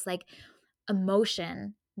all this like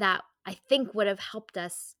emotion that I think would have helped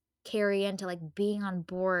us carry into like being on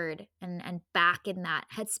board and back in that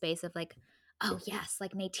headspace of like, oh yes,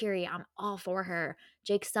 like Neytiri, I'm all for her.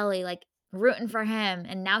 Jake Sully, like rooting for him,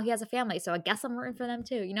 and now he has a family, so I guess I'm rooting for them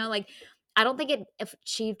too. You know, like I don't think it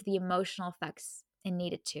achieved the emotional effects it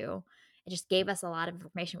needed to. It just gave us a lot of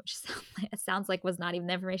information, which it sounds like was not even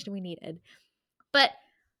the information we needed. But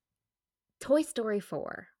Toy Story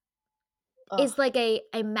 4 is like a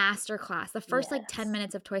master class. The first like 10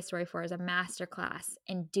 minutes of Toy Story 4 is a master class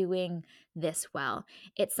in doing this well.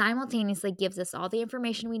 It simultaneously gives us all the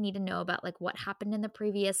information we need to know about like what happened in the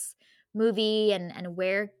previous movie and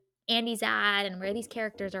where Andy's at and where these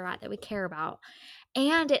characters are at that we care about.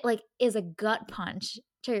 And it like is a gut punch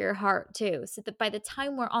to your heart too. So that by the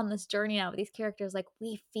time we're on this journey now with these characters, like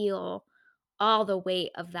we feel all the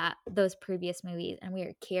weight of those previous movies, and we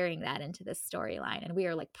are carrying that into this storyline, and we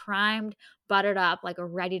are like primed, buttered up, like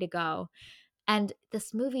ready to go. And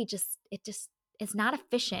this movie it's not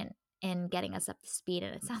efficient in getting us up to speed,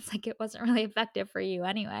 and it sounds like it wasn't really effective for you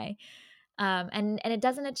anyway. And it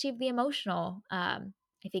doesn't achieve the emotional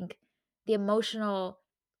I think the emotional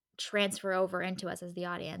transfer over into us as the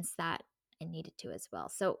audience that it needed to as well.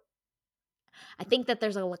 So I think that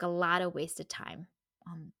there's a lot of wasted time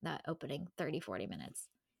on that opening 30-40 minutes.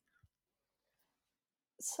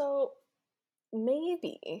 So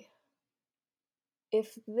maybe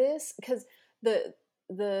if this, because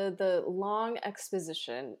the long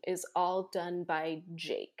exposition is all done by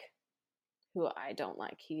Jake, who I don't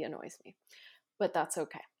like. He annoys me, but that's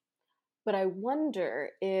okay. But I wonder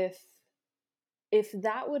if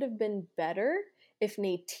that would have been better if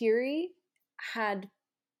Neytiri had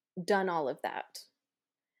done all of that,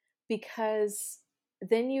 because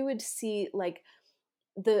then you would see like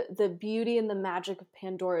the beauty and the magic of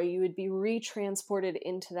Pandora. You would be retransported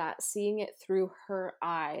into that, seeing it through her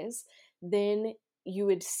eyes. Then you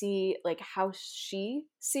would see like how she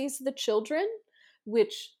sees the children,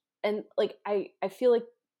 which, and like I feel like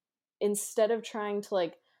instead of trying to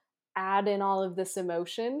like add in all of this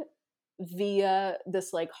emotion via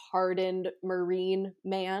this like hardened Marine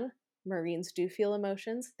man. Marines do feel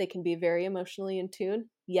emotions. They can be very emotionally in tune.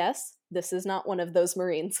 Yes, this is not one of those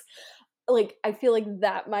Marines. Like, I feel like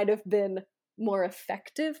that might have been more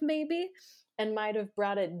effective, maybe, and might have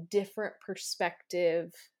brought a different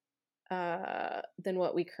perspective than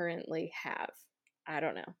what we currently have. I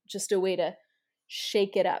don't know. Just a way to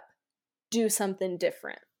shake it up, do something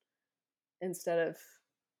different instead of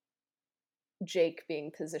Jake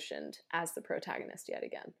being positioned as the protagonist yet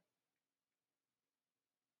again.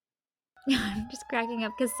 I'm just cracking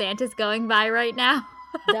up because Santa's going by right now.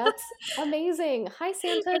 That's amazing. Hi,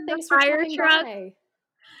 Santa. In the Thanks for fire coming truck. by.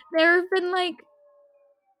 There have been like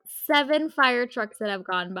 7 fire trucks that have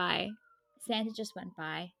gone by. Santa just went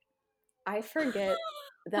by. I forget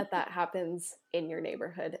that happens in your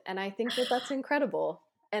neighborhood, and I think that that's incredible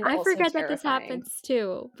and I also forget terrifying. that this happens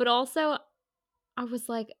too, but also I was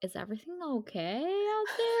like, is everything okay out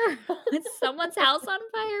there? Is someone's house on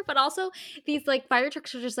fire? But also these like fire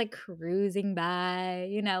trucks are just like cruising by,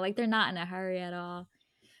 you know, like they're not in a hurry at all.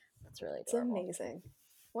 That's really adorable. It's amazing.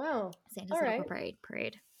 Wow. Santa's all little right.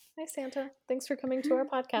 parade. Hi, Santa. Thanks for coming to our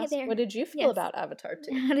podcast. Hey there. What did you feel about Avatar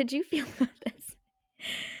 2? How did you feel about this?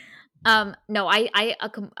 No, I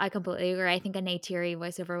completely agree. I think a Neytiri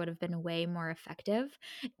voiceover would have been way more effective.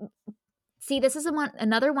 See, this is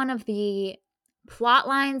another one of the plot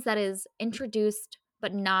lines that is introduced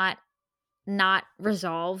but not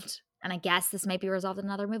resolved. And I guess this might be resolved in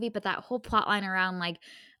another movie, but that whole plot line around like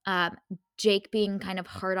Jake being kind of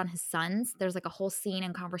hard on his sons. There's like a whole scene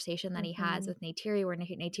and conversation that he has with Neytiri where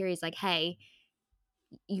Neytiri's like, hey,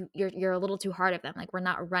 you're a little too hard of them. Like we're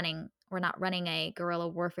not running a guerrilla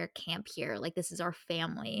warfare camp here. Like this is our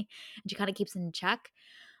family. And she kind of keeps in check.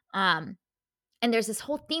 And there's this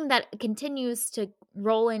whole theme that continues to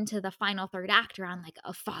roll into the final third act around like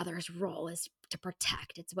a father's role is to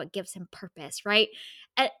protect. It's what gives him purpose, right?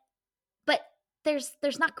 But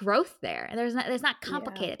there's not growth there. And there's not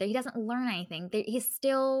complicated. He doesn't learn anything. He's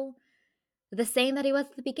still the same that he was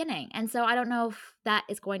at the beginning. And so I don't know if that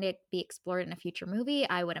is going to be explored in a future movie.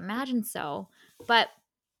 I would imagine so. But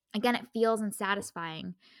again, it feels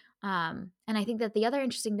unsatisfying. And I think that the other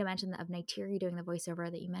interesting dimension of Neytiri doing the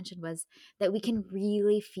voiceover that you mentioned was that we can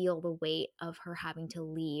really feel the weight of her having to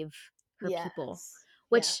leave her people,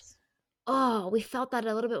 which oh, we felt that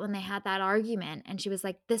a little bit when they had that argument. And she was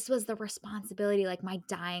like, this was the responsibility like my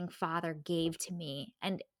dying father gave to me.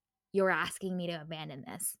 And you're asking me to abandon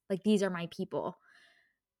this. Like, these are my people.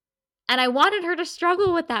 And I wanted her to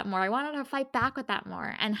struggle with that more. I wanted her to fight back with that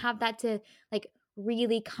more and have that to like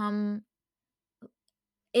really come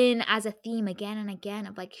in as a theme again and again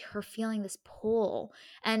of like her feeling this pull.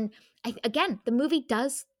 And again, the movie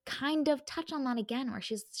does kind of touch on that again, where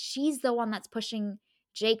she's the one that's pushing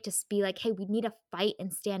Jake to be like, hey, we need to fight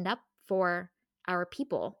and stand up for our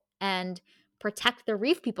people and protect the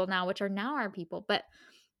reef people now, which are now our people. But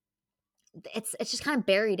it's just kind of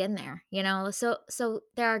buried in there, you know. So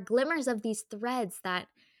there are glimmers of these threads that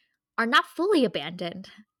are not fully abandoned.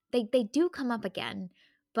 They do come up again,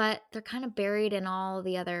 but they're kind of buried in all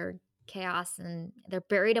the other chaos, and they're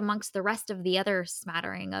buried amongst the rest of the other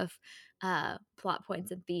smattering of plot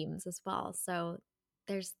points and themes as well. So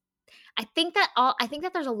there's I think that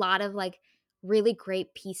there's a lot of like really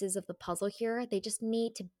great pieces of the puzzle here.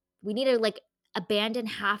 We need to like abandon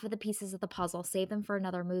half of the pieces of the puzzle, save them for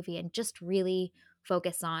another movie, and just really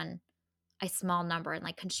focus on a small number and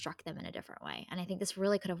like construct them in a different way. And I think this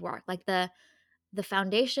really could have worked. Like the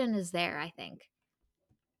foundation is there, I think.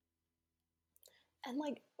 And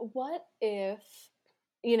like, what if,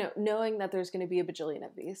 knowing that there's going to be a bajillion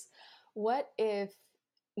of these, what if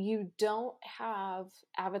you don't have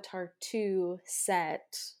Avatar 2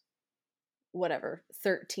 set, whatever,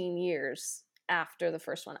 13 years after the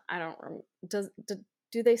first one? I don't remember.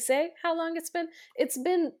 Do they say how long it's been? It's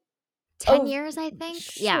been 10 years, I think.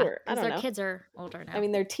 Sure. Yeah, I because don't their know. kids are older now. I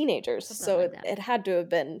mean, they're teenagers, Something so like that. it had to have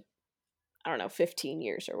been, I don't know, 15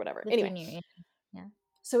 years or whatever. 15 Anyway, years. Yeah.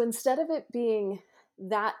 so instead of it being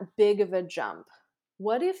that big of a jump,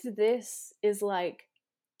 what if this is like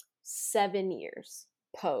 7 years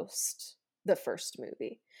post the first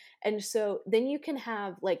movie? And so then you can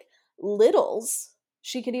have like littles.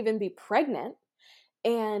 She could even be pregnant.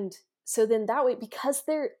 And so then that way, because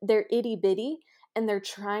they're itty bitty and they're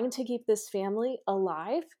trying to keep this family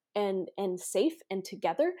alive and safe and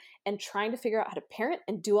together and trying to figure out how to parent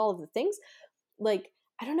and do all of the things, like,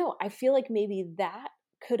 I don't know, I feel like maybe that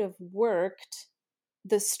could have worked.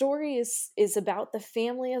 The story is about the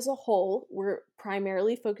family as a whole. We're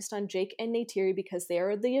primarily focused on Jake and Neytiri because they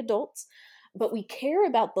are the adults, but we care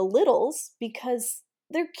about the littles because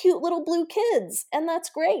they're cute little blue kids, and that's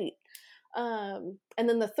great. And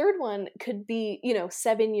then the third one could be,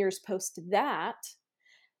 7 years post that.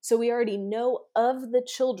 So we already know of the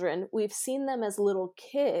children. We've seen them as little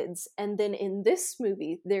kids. And then in this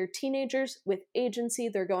movie, they're teenagers with agency.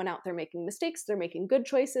 They're going out, they're making mistakes, they're making good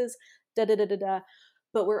choices, da da da da da.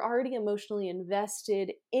 But we're already emotionally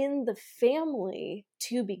invested in the family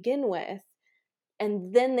to begin with.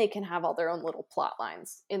 And then they can have all their own little plot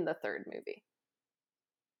lines in the third movie.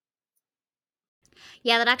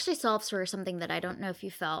 Yeah, that actually solves for something that I don't know if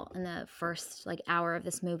you felt in the first like hour of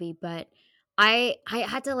this movie, but I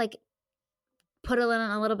had to like put in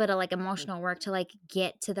a little bit of like emotional work to like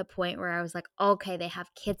get to the point where I was like, okay, they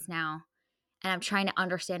have kids now, and I'm trying to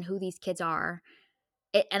understand who these kids are.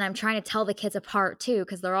 And I'm trying to tell the kids apart too,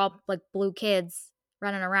 because they're all like blue kids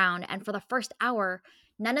running around. And for the first hour,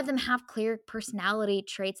 none of them have clear personality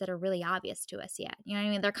traits that are really obvious to us yet. You know what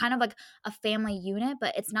I mean? They're kind of like a family unit,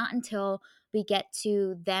 but it's not until we get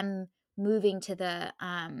to them moving to the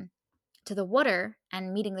water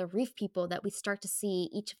and meeting the reef people that we start to see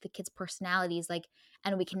each of the kids' personalities, like,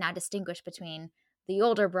 and we can now distinguish between the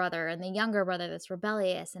older brother and the younger brother that's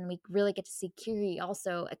rebellious. And we really get to see Kiri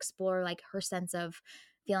also explore like her sense of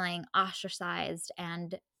feeling ostracized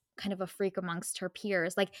and kind of a freak amongst her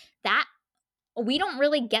peers. Like that, we don't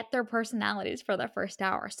really get their personalities for the first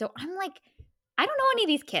hour. So I'm like, I don't know any of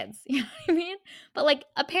these kids, you know what I mean? But like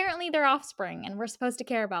apparently they're offspring and we're supposed to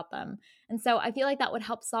care about them. And so I feel like that would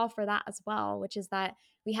help solve for that as well, which is that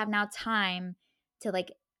we have now time to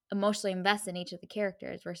like emotionally invest in each of the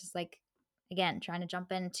characters versus like, again, trying to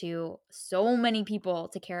jump into so many people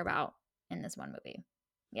to care about in this one movie.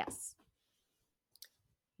 Yes.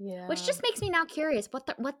 Yeah. Which just makes me now curious,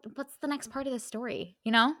 what's the next part of the story,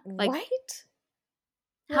 you know? Like right?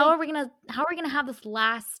 how are we gonna have this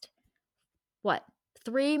last what,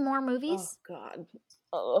 3 more movies? Oh God.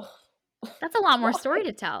 Oh. That's a lot more story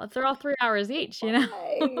to tell if they're all 3 hours each, you know?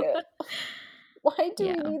 Why do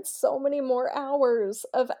we need so many more hours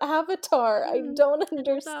of Avatar? I don't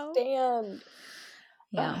understand.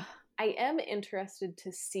 Yeah. I am interested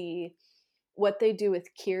to see what they do with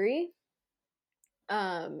Kiri.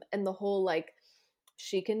 And the whole like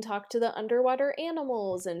she can talk to the underwater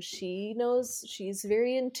animals and she's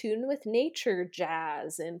very in tune with nature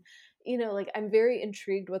jazz, and like I'm very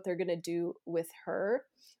intrigued what they're going to do with her.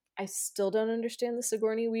 I still don't understand the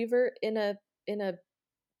Sigourney Weaver in a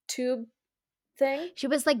tube thing. She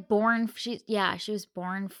was like born. She was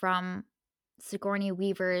born from Sigourney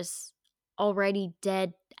Weaver's already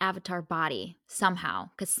dead Avatar body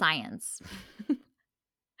somehow, because science.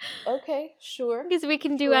 Okay, sure. Because we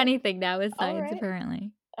can do Sure. anything now with All science, right.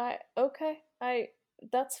 apparently.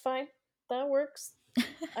 That's fine. That works.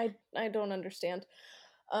 I don't understand.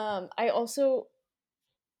 I also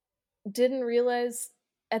didn't realize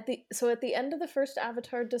at the end of the first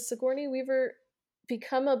Avatar, does Sigourney Weaver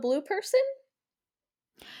become a blue person?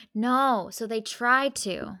 No, so they try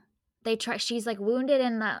to. She's like wounded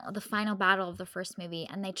in the final battle of the first movie,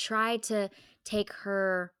 and they try to take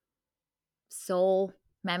her soul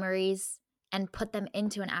memories and put them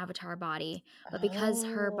into an Avatar body. But because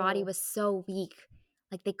her body was so weak,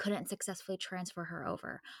 like they couldn't successfully transfer her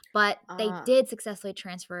over. But they did successfully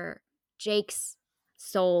transfer Jake's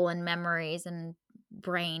soul and memories and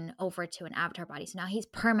brain over to an Avatar body. So now he's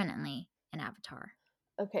permanently an Avatar.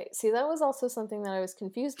 Okay, see, that was also something that I was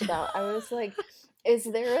confused about. I was like, is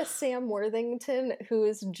there a Sam Worthington who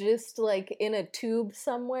is just like in a tube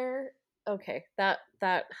somewhere? Okay, that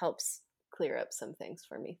helps clear up some things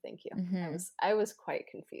for me. Thank you. Mm-hmm. I was quite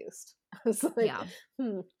confused. I was like,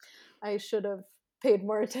 I should have paid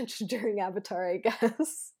more attention during Avatar, I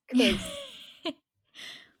guess, because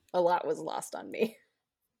a lot was lost on me.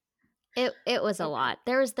 It was a lot.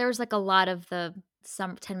 There was like a lot of the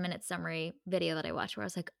 10-minute summary video that I watched where I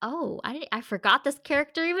was like, oh, I forgot this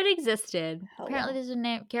character even existed. Hello. Apparently there's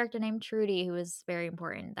a character named Trudy who was very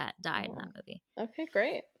important that died in that movie. Okay,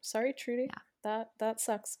 great. Sorry, Trudy. Yeah. That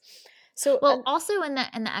sucks. So also in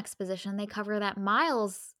the exposition they cover that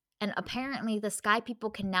Miles and apparently the Sky People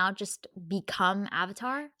can now just become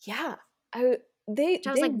Avatar. Yeah. I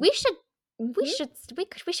was like, we should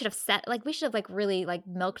have set, like, we should have like really like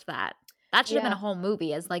milked that. That should have been a whole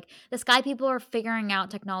movie, as like the Sky People are figuring out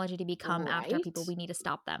technology to become Avatar people. We need to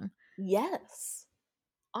stop them. Yes.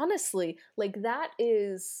 Honestly, like that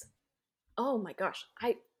is, oh my gosh,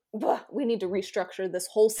 we need to restructure this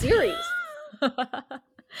whole series.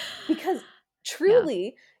 Because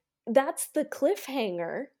truly, that's the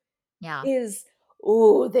cliffhanger. Yeah. Is,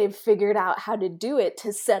 they've figured out how to do it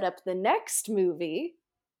to set up the next movie.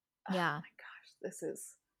 Yeah. Oh my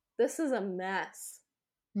gosh, this is a mess.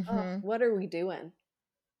 Mm-hmm. What are we doing?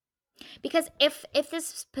 Because if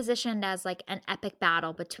this is positioned as like an epic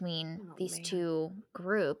battle between these two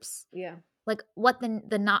groups, like what the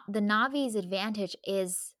Na'vi's advantage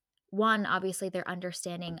is, one, obviously their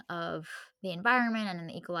understanding of the environment and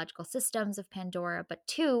the ecological systems of Pandora, but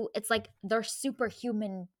two, it's like their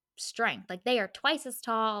superhuman strength. Like they are twice as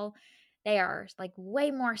tall, they are like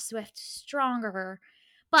way more swift, stronger,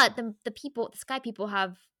 but the Sky People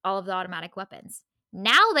have all of the automatic weapons.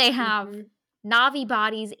 Now they have Na'vi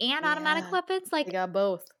bodies and automatic weapons. Like, they got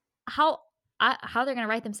both. How they're gonna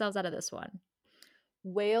write themselves out of this one?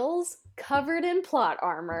 Whales covered in plot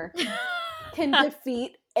armor can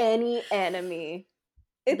defeat any enemy.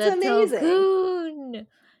 It's amazing. Tulkun.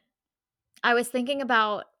 I was thinking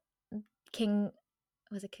about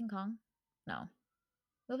was it King Kong? No.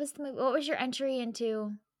 What was the movie? What was your entry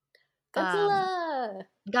into Godzilla?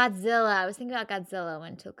 Godzilla. I was thinking about Godzilla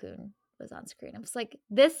when Tulkun was on screen. I was like,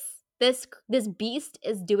 this beast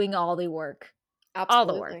is doing all the work. Absolutely. All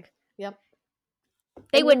the work. Yep.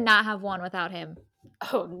 They would not have won without him.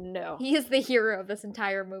 Oh no. He is the hero of this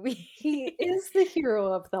entire movie. He is the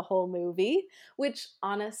hero of the whole movie, which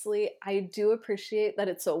honestly, I do appreciate that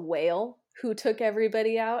it's a whale who took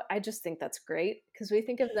everybody out. I just think that's great because we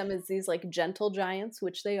think of them as these like gentle giants,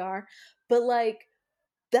 which they are, but like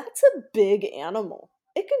that's a big animal.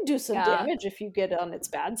 It can do some damage if you get on its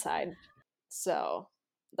bad side. So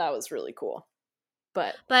that was really cool.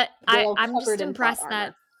 But I'm just impressed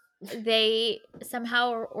that they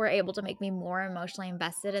somehow were able to make me more emotionally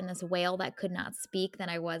invested in this whale that could not speak than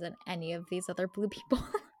I was in any of these other blue people.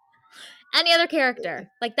 Any other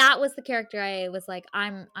character. Like that was the character I was like,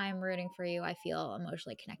 I'm rooting for you. I feel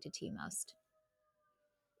emotionally connected to you most.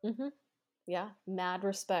 Mm-hmm. Yeah, mad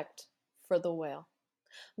respect for the whale.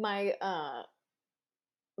 My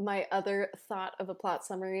other thought of a plot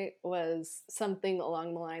summary was something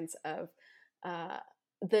along the lines of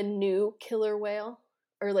the new killer whale,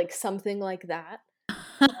 or like something like that.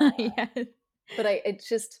 Yes. But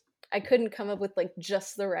I couldn't come up with like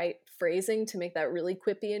just the right phrasing to make that really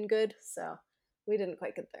quippy and good, so we didn't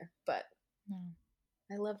quite get there. But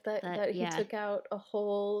I love that he took out a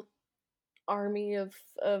whole army of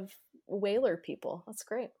whaler people. That's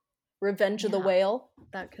great. Revenge of the Whale.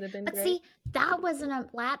 That could have been great. But see, that was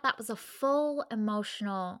a full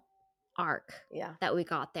emotional arc Yeah. that we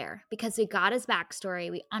got there, because we got his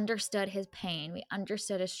backstory, we understood his pain, we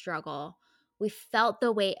understood his struggle, we felt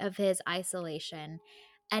the weight of his isolation,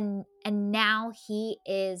 and now he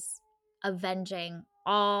is avenging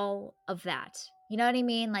all of that. You know what I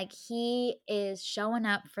mean? Like, he is showing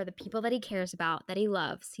up for the people that he cares about, that he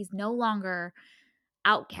loves. He's no longer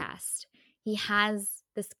outcast. He has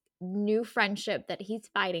this new friendship that he's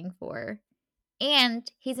fighting for. And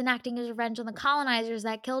he's enacting his revenge on the colonizers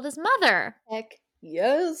that killed his mother. Heck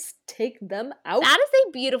yes. Take them out. That is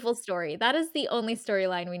a beautiful story. That is the only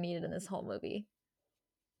storyline we needed in this whole movie.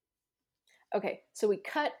 Okay, so we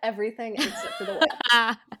cut everything except for the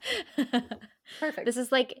whale. Perfect. This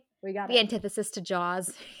is like we got the antithesis to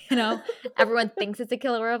Jaws. You know, everyone thinks it's a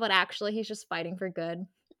killer whale, but actually he's just fighting for good.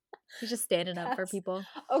 He's just standing up for people.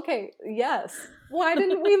 Okay, yes. Why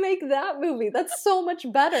didn't we make that movie? That's so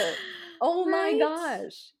much better. Oh my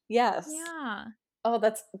gosh. Yes. Yeah. Oh,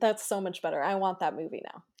 that's so much better. I want that movie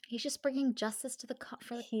now. He's just bringing justice to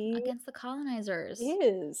against the colonizers. He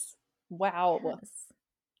is. Wow. Yes.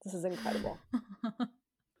 This is incredible.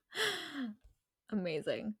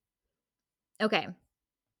 Amazing. Okay.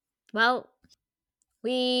 Well,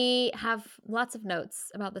 we have lots of notes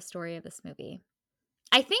about the story of this movie.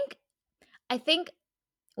 I think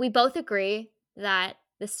we both agree that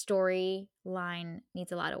the storyline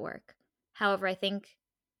needs a lot of work. However, I think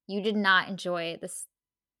you did not enjoy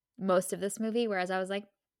most of this movie, whereas I was like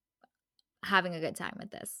having a good time with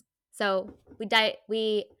this. So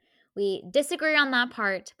we disagree on that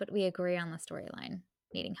part, but we agree on the storyline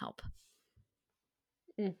needing help.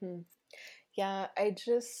 Mm-hmm. Yeah, I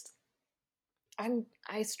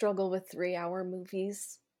struggle with 3-hour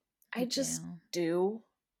movies. I just do.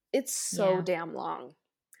 It's so damn long.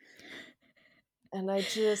 And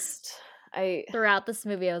throughout this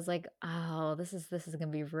movie, I was like, oh, this is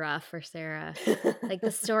gonna be rough for Sarah. Like,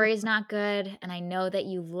 the story's not good, and I know that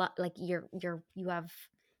you you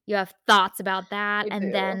have thoughts about that,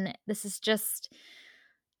 and then this is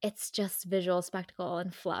it's just visual spectacle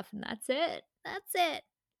and fluff, and that's it. That's it.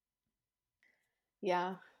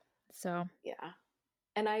 Yeah. So yeah,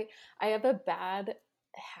 and I have a bad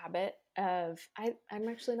habit of I'm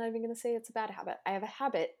actually not even gonna say it's a bad habit. I have a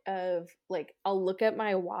habit of, like, I'll look at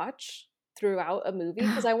my watch throughout a movie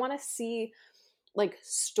because I want to see, like,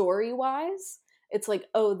 story wise, it's like,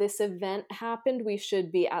 oh, this event happened, we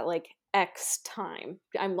should be at like X time.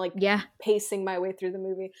 I'm like pacing my way through the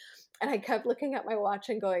movie, and I kept looking at my watch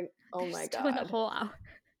and going, oh my god, a whole hour.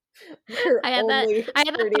 We're only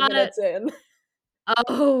 30 minutes in.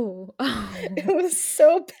 Oh. It was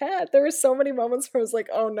so bad. There were so many moments where I was like,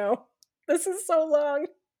 oh no, this is so long.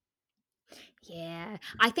 Yeah.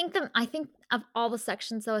 I think of all the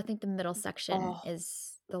sections, though, I think the middle section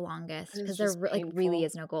is the longest, because there like really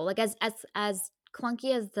is no goal. Like, as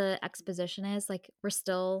clunky as the exposition is, like, we're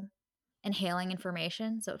still inhaling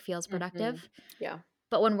information, so it feels productive. Mm-hmm. Yeah.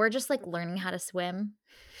 But when we're just like learning how to swim.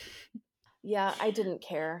 Yeah, I didn't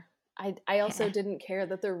care. I also didn't care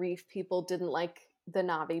that the reef people didn't like the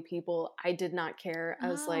Na'vi people. I did not care. I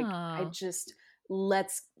was like,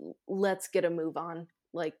 let's get a move on.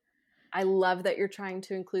 Like, I love that you're trying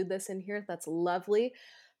to include this in here. That's lovely,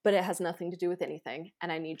 but it has nothing to do with anything,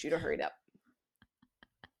 and I need you to hurry it up.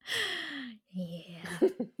 Yeah.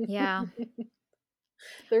 Yeah.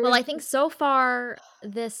 Well, I think so far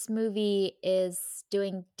this movie is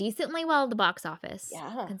doing decently well at the box office,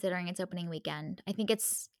 considering its opening weekend. I think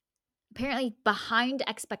it's apparently behind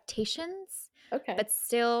expectations, but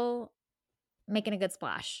still making a good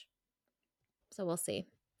splash. So we'll see.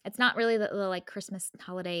 It's not really the like Christmas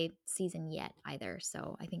holiday season yet either,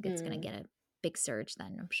 so I think it's going to get a big surge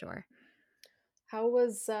then, I'm sure. How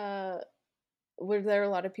was were there a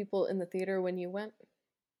lot of people in the theater when you went?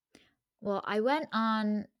 Well, I went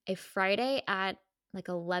on a Friday at like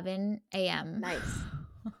 11 a.m. Nice.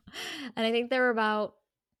 And I think there were about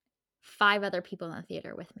 5 other people in the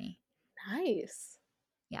theater with me. Nice.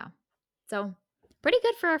 Yeah. So pretty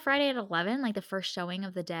good for a Friday at 11, like the first showing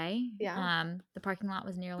of the day. Yeah. The parking lot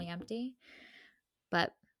was nearly empty,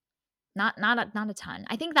 but not a ton.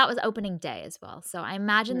 I think that was opening day as well. So I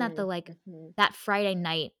imagine that that Friday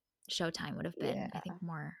night showtime would have been, I think,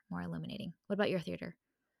 more illuminating. What about your theater?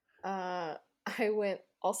 I went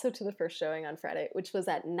also to the first showing on Friday, which was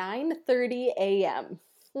at 9:30 a.m.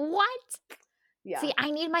 What? Yeah. See,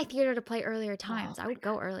 I need my theater to play earlier times. I would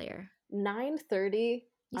go earlier. 9:30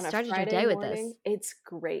 on a Friday morning. With this. It's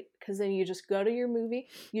great, because then you just go to your movie,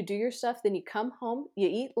 you do your stuff, then you come home, you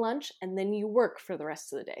eat lunch, and then you work for the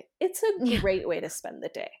rest of the day. It's a great way to spend the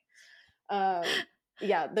day.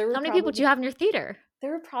 Yeah. How many people do you have in your theater?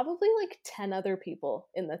 there were probably like 10 other people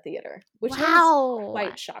in the theater, which I was Wow.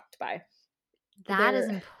 quite shocked by. That is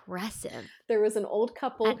impressive. There was an old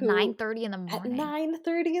couple At 9:30 in the morning. At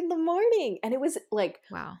 9:30 in the morning. And it was like,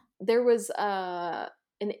 wow. There was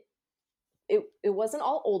it wasn't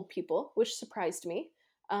all old people, which surprised me.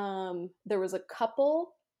 There was a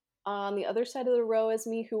couple on the other side of the row as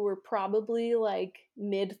me who were probably like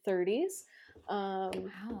mid 30s.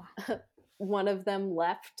 Wow. One of them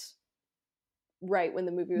left right when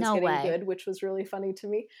the movie was No getting way. good, which was really funny to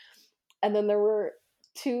me. And then there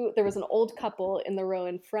was an old couple in the row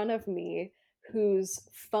in front of me whose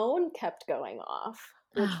phone kept going off,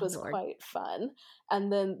 which was Lord. quite fun.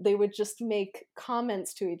 And then they would just make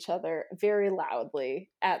comments to each other very loudly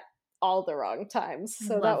at all the wrong times.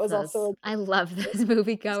 So that was also I love those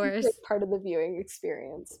moviegoers. Part of the viewing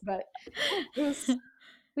experience. But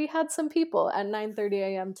we had some people at 9:30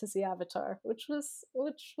 a.m. to see Avatar, which was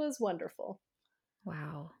wonderful.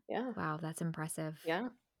 Wow. Yeah. Wow, that's impressive. Yeah.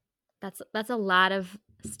 That's a lot of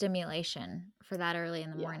stimulation for that early in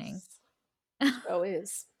the morning.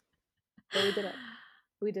 Always. But we did it.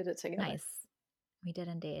 We did it together. Nice. We did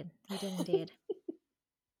indeed. We did indeed.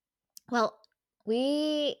 Well,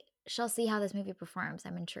 we shall see how this movie performs.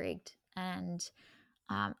 I'm intrigued. And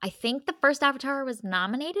I think the first Avatar was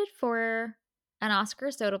nominated for an Oscar,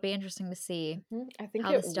 so it'll be interesting to see I think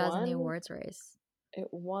how this does in the awards race. It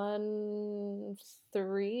won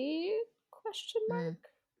 3 ?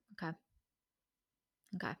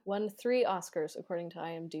 Okay. Won 3 Oscars according to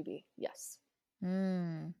IMDb. Yes.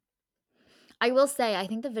 I will say, I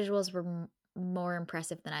think the visuals were more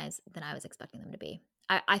impressive than I was expecting them to be.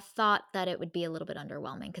 I thought that it would be a little bit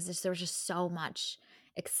underwhelming because there was just so much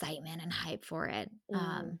excitement and hype for it.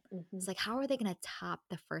 It's like, how are they going to top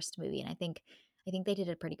the first movie? And I think they did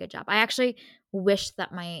a pretty good job. I actually wish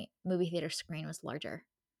that my movie theater screen was larger,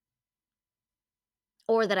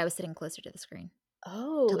 or that I was sitting closer to the screen.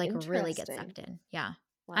 Oh, to like really get sucked in. Yeah,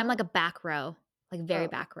 wow. I'm like a back row, like very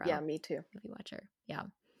back row. Yeah, me too. Movie watcher. Yeah.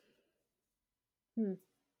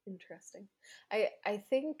 Interesting. I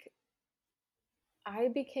think I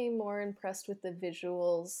became more impressed with the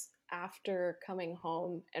visuals after coming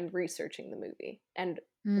home and researching the movie and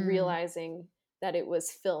realizing that it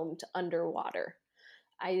was filmed underwater.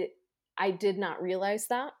 I did not realize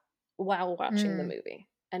that while watching the movie.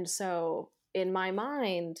 And so in my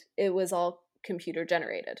mind, it was all computer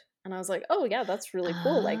generated. And I was like, oh yeah, that's really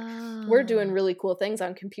cool. Like, we're doing really cool things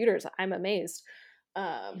on computers. I'm amazed.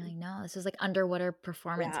 You're like, no, this is like underwater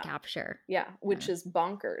performance capture. Yeah, which is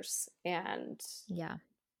bonkers. And yeah,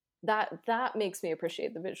 that makes me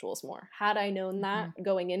appreciate the visuals more. Had I known that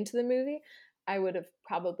going into the movie, I would have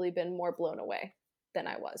probably been more blown away than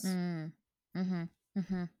I was. I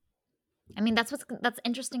mean, that's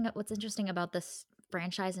interesting. What's interesting about this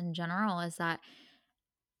franchise in general is that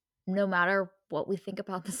no matter what we think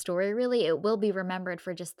about the story, really, it will be remembered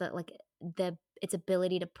for just its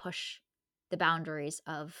ability to push the boundaries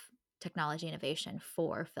of technology innovation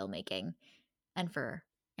for filmmaking and for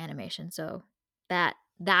animation. So that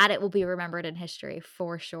it will be remembered in history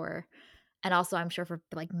for sure. And also, I'm sure for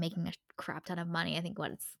like making a crap ton of money. I think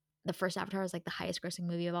the first Avatar is like the highest grossing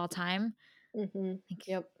movie of all time.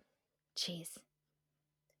 Yep. Jeez.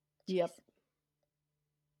 Yep.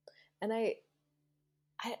 And I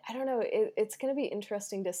don't know. It's going to be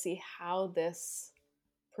interesting to see how this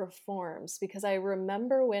performs, because I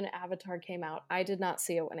remember when Avatar came out, I did not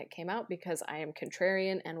see it when it came out because I am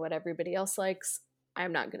contrarian, and what everybody else likes,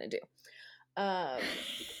 I'm not going to do.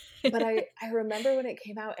 But I remember when it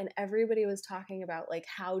came out and everybody was talking about like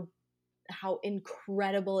how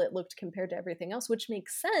incredible it looked compared to everything else, which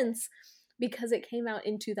makes sense because it came out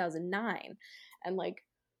in 2009 and like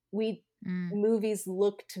movies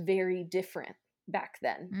looked very different back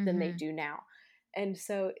then than they do now. And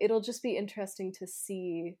so it'll just be interesting to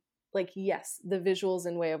see, like, yes, the visuals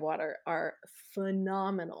in Way of Water are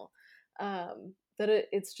phenomenal. But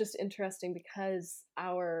it's just interesting because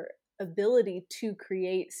our ability to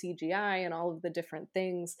create CGI and all of the different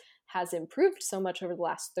things has improved so much over the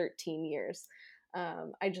last 13 years.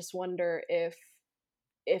 I just wonder if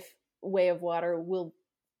Way of Water will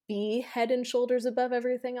be head and shoulders above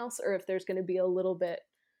everything else, or if there's going to be a little bit,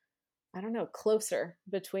 I don't know, closer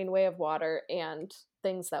between Way of Water and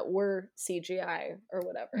things that were CGI or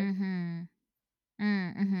whatever.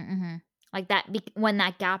 Like that, when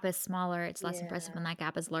that gap is smaller, it's less impressive. When that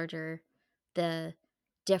gap is larger, the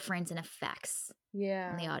difference in effects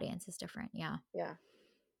on the audience is different. Yeah.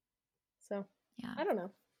 So, I don't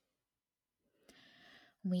know.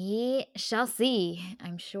 We shall see.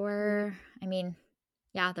 I'm sure. I mean,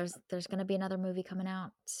 yeah, there's going to be another movie coming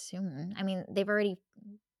out soon. I mean, they've already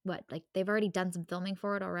what, like they've already done some filming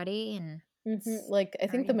for it already, and Like I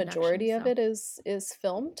think already the in production, majority of so it is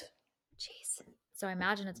filmed. jeez. So I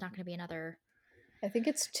imagine it's not going to be another I think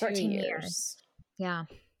it's 2 13 years. years. Yeah.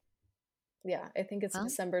 Yeah, I think it's Well,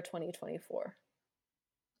 December 2024.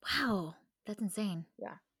 wow, that's insane.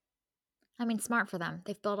 Yeah. I mean, smart for them.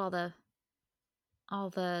 They've built all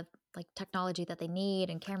the like technology that they need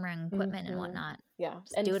and camera and equipment and whatnot. Yeah.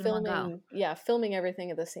 Just And do it in one go. filming everything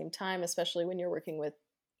at the same time, especially when you're working with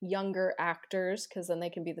younger actors, because then they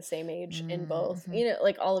can be the same age in both. Mm-hmm. You know,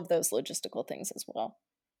 like all of those logistical things as well.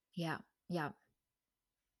 Yeah. Yeah.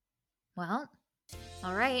 Well,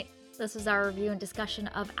 all right. This is our review and discussion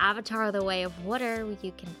of Avatar: The Way of Water.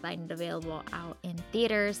 You can find it available out in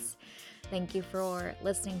theaters. Thank you for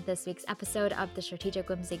listening to this week's episode of the Strategic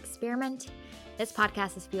Whimsy Experiment. This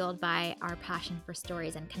podcast is fueled by our passion for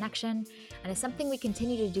stories and connection, and is something we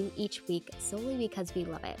continue to do each week solely because we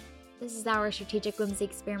love it. This is our Strategic Whimsy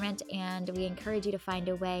Experiment, and we encourage you to find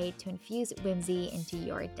a way to infuse whimsy into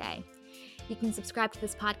your day. You can subscribe to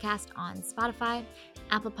this podcast on Spotify,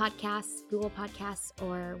 Apple Podcasts, Google Podcasts,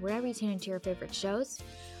 or wherever you tune into your favorite shows.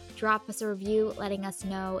 Drop us a review letting us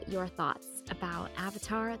know your thoughts about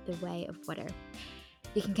Avatar: The Way of Water.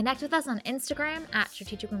 You can connect with us on Instagram at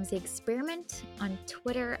Strategic Whimsy Experiment, on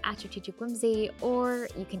Twitter at Strategic Whimsy, or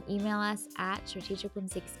you can email us at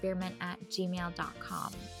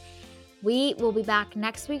strategicwhimsyexperiment@gmail.com. We will be back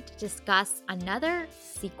next week to discuss another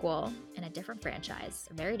sequel in a different franchise,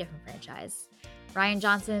 a very different franchise, Rian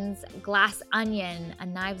Johnson's Glass Onion, a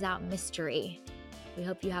Knives Out mystery. We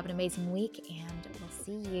hope you have an amazing week, and we'll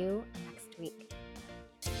see you next week.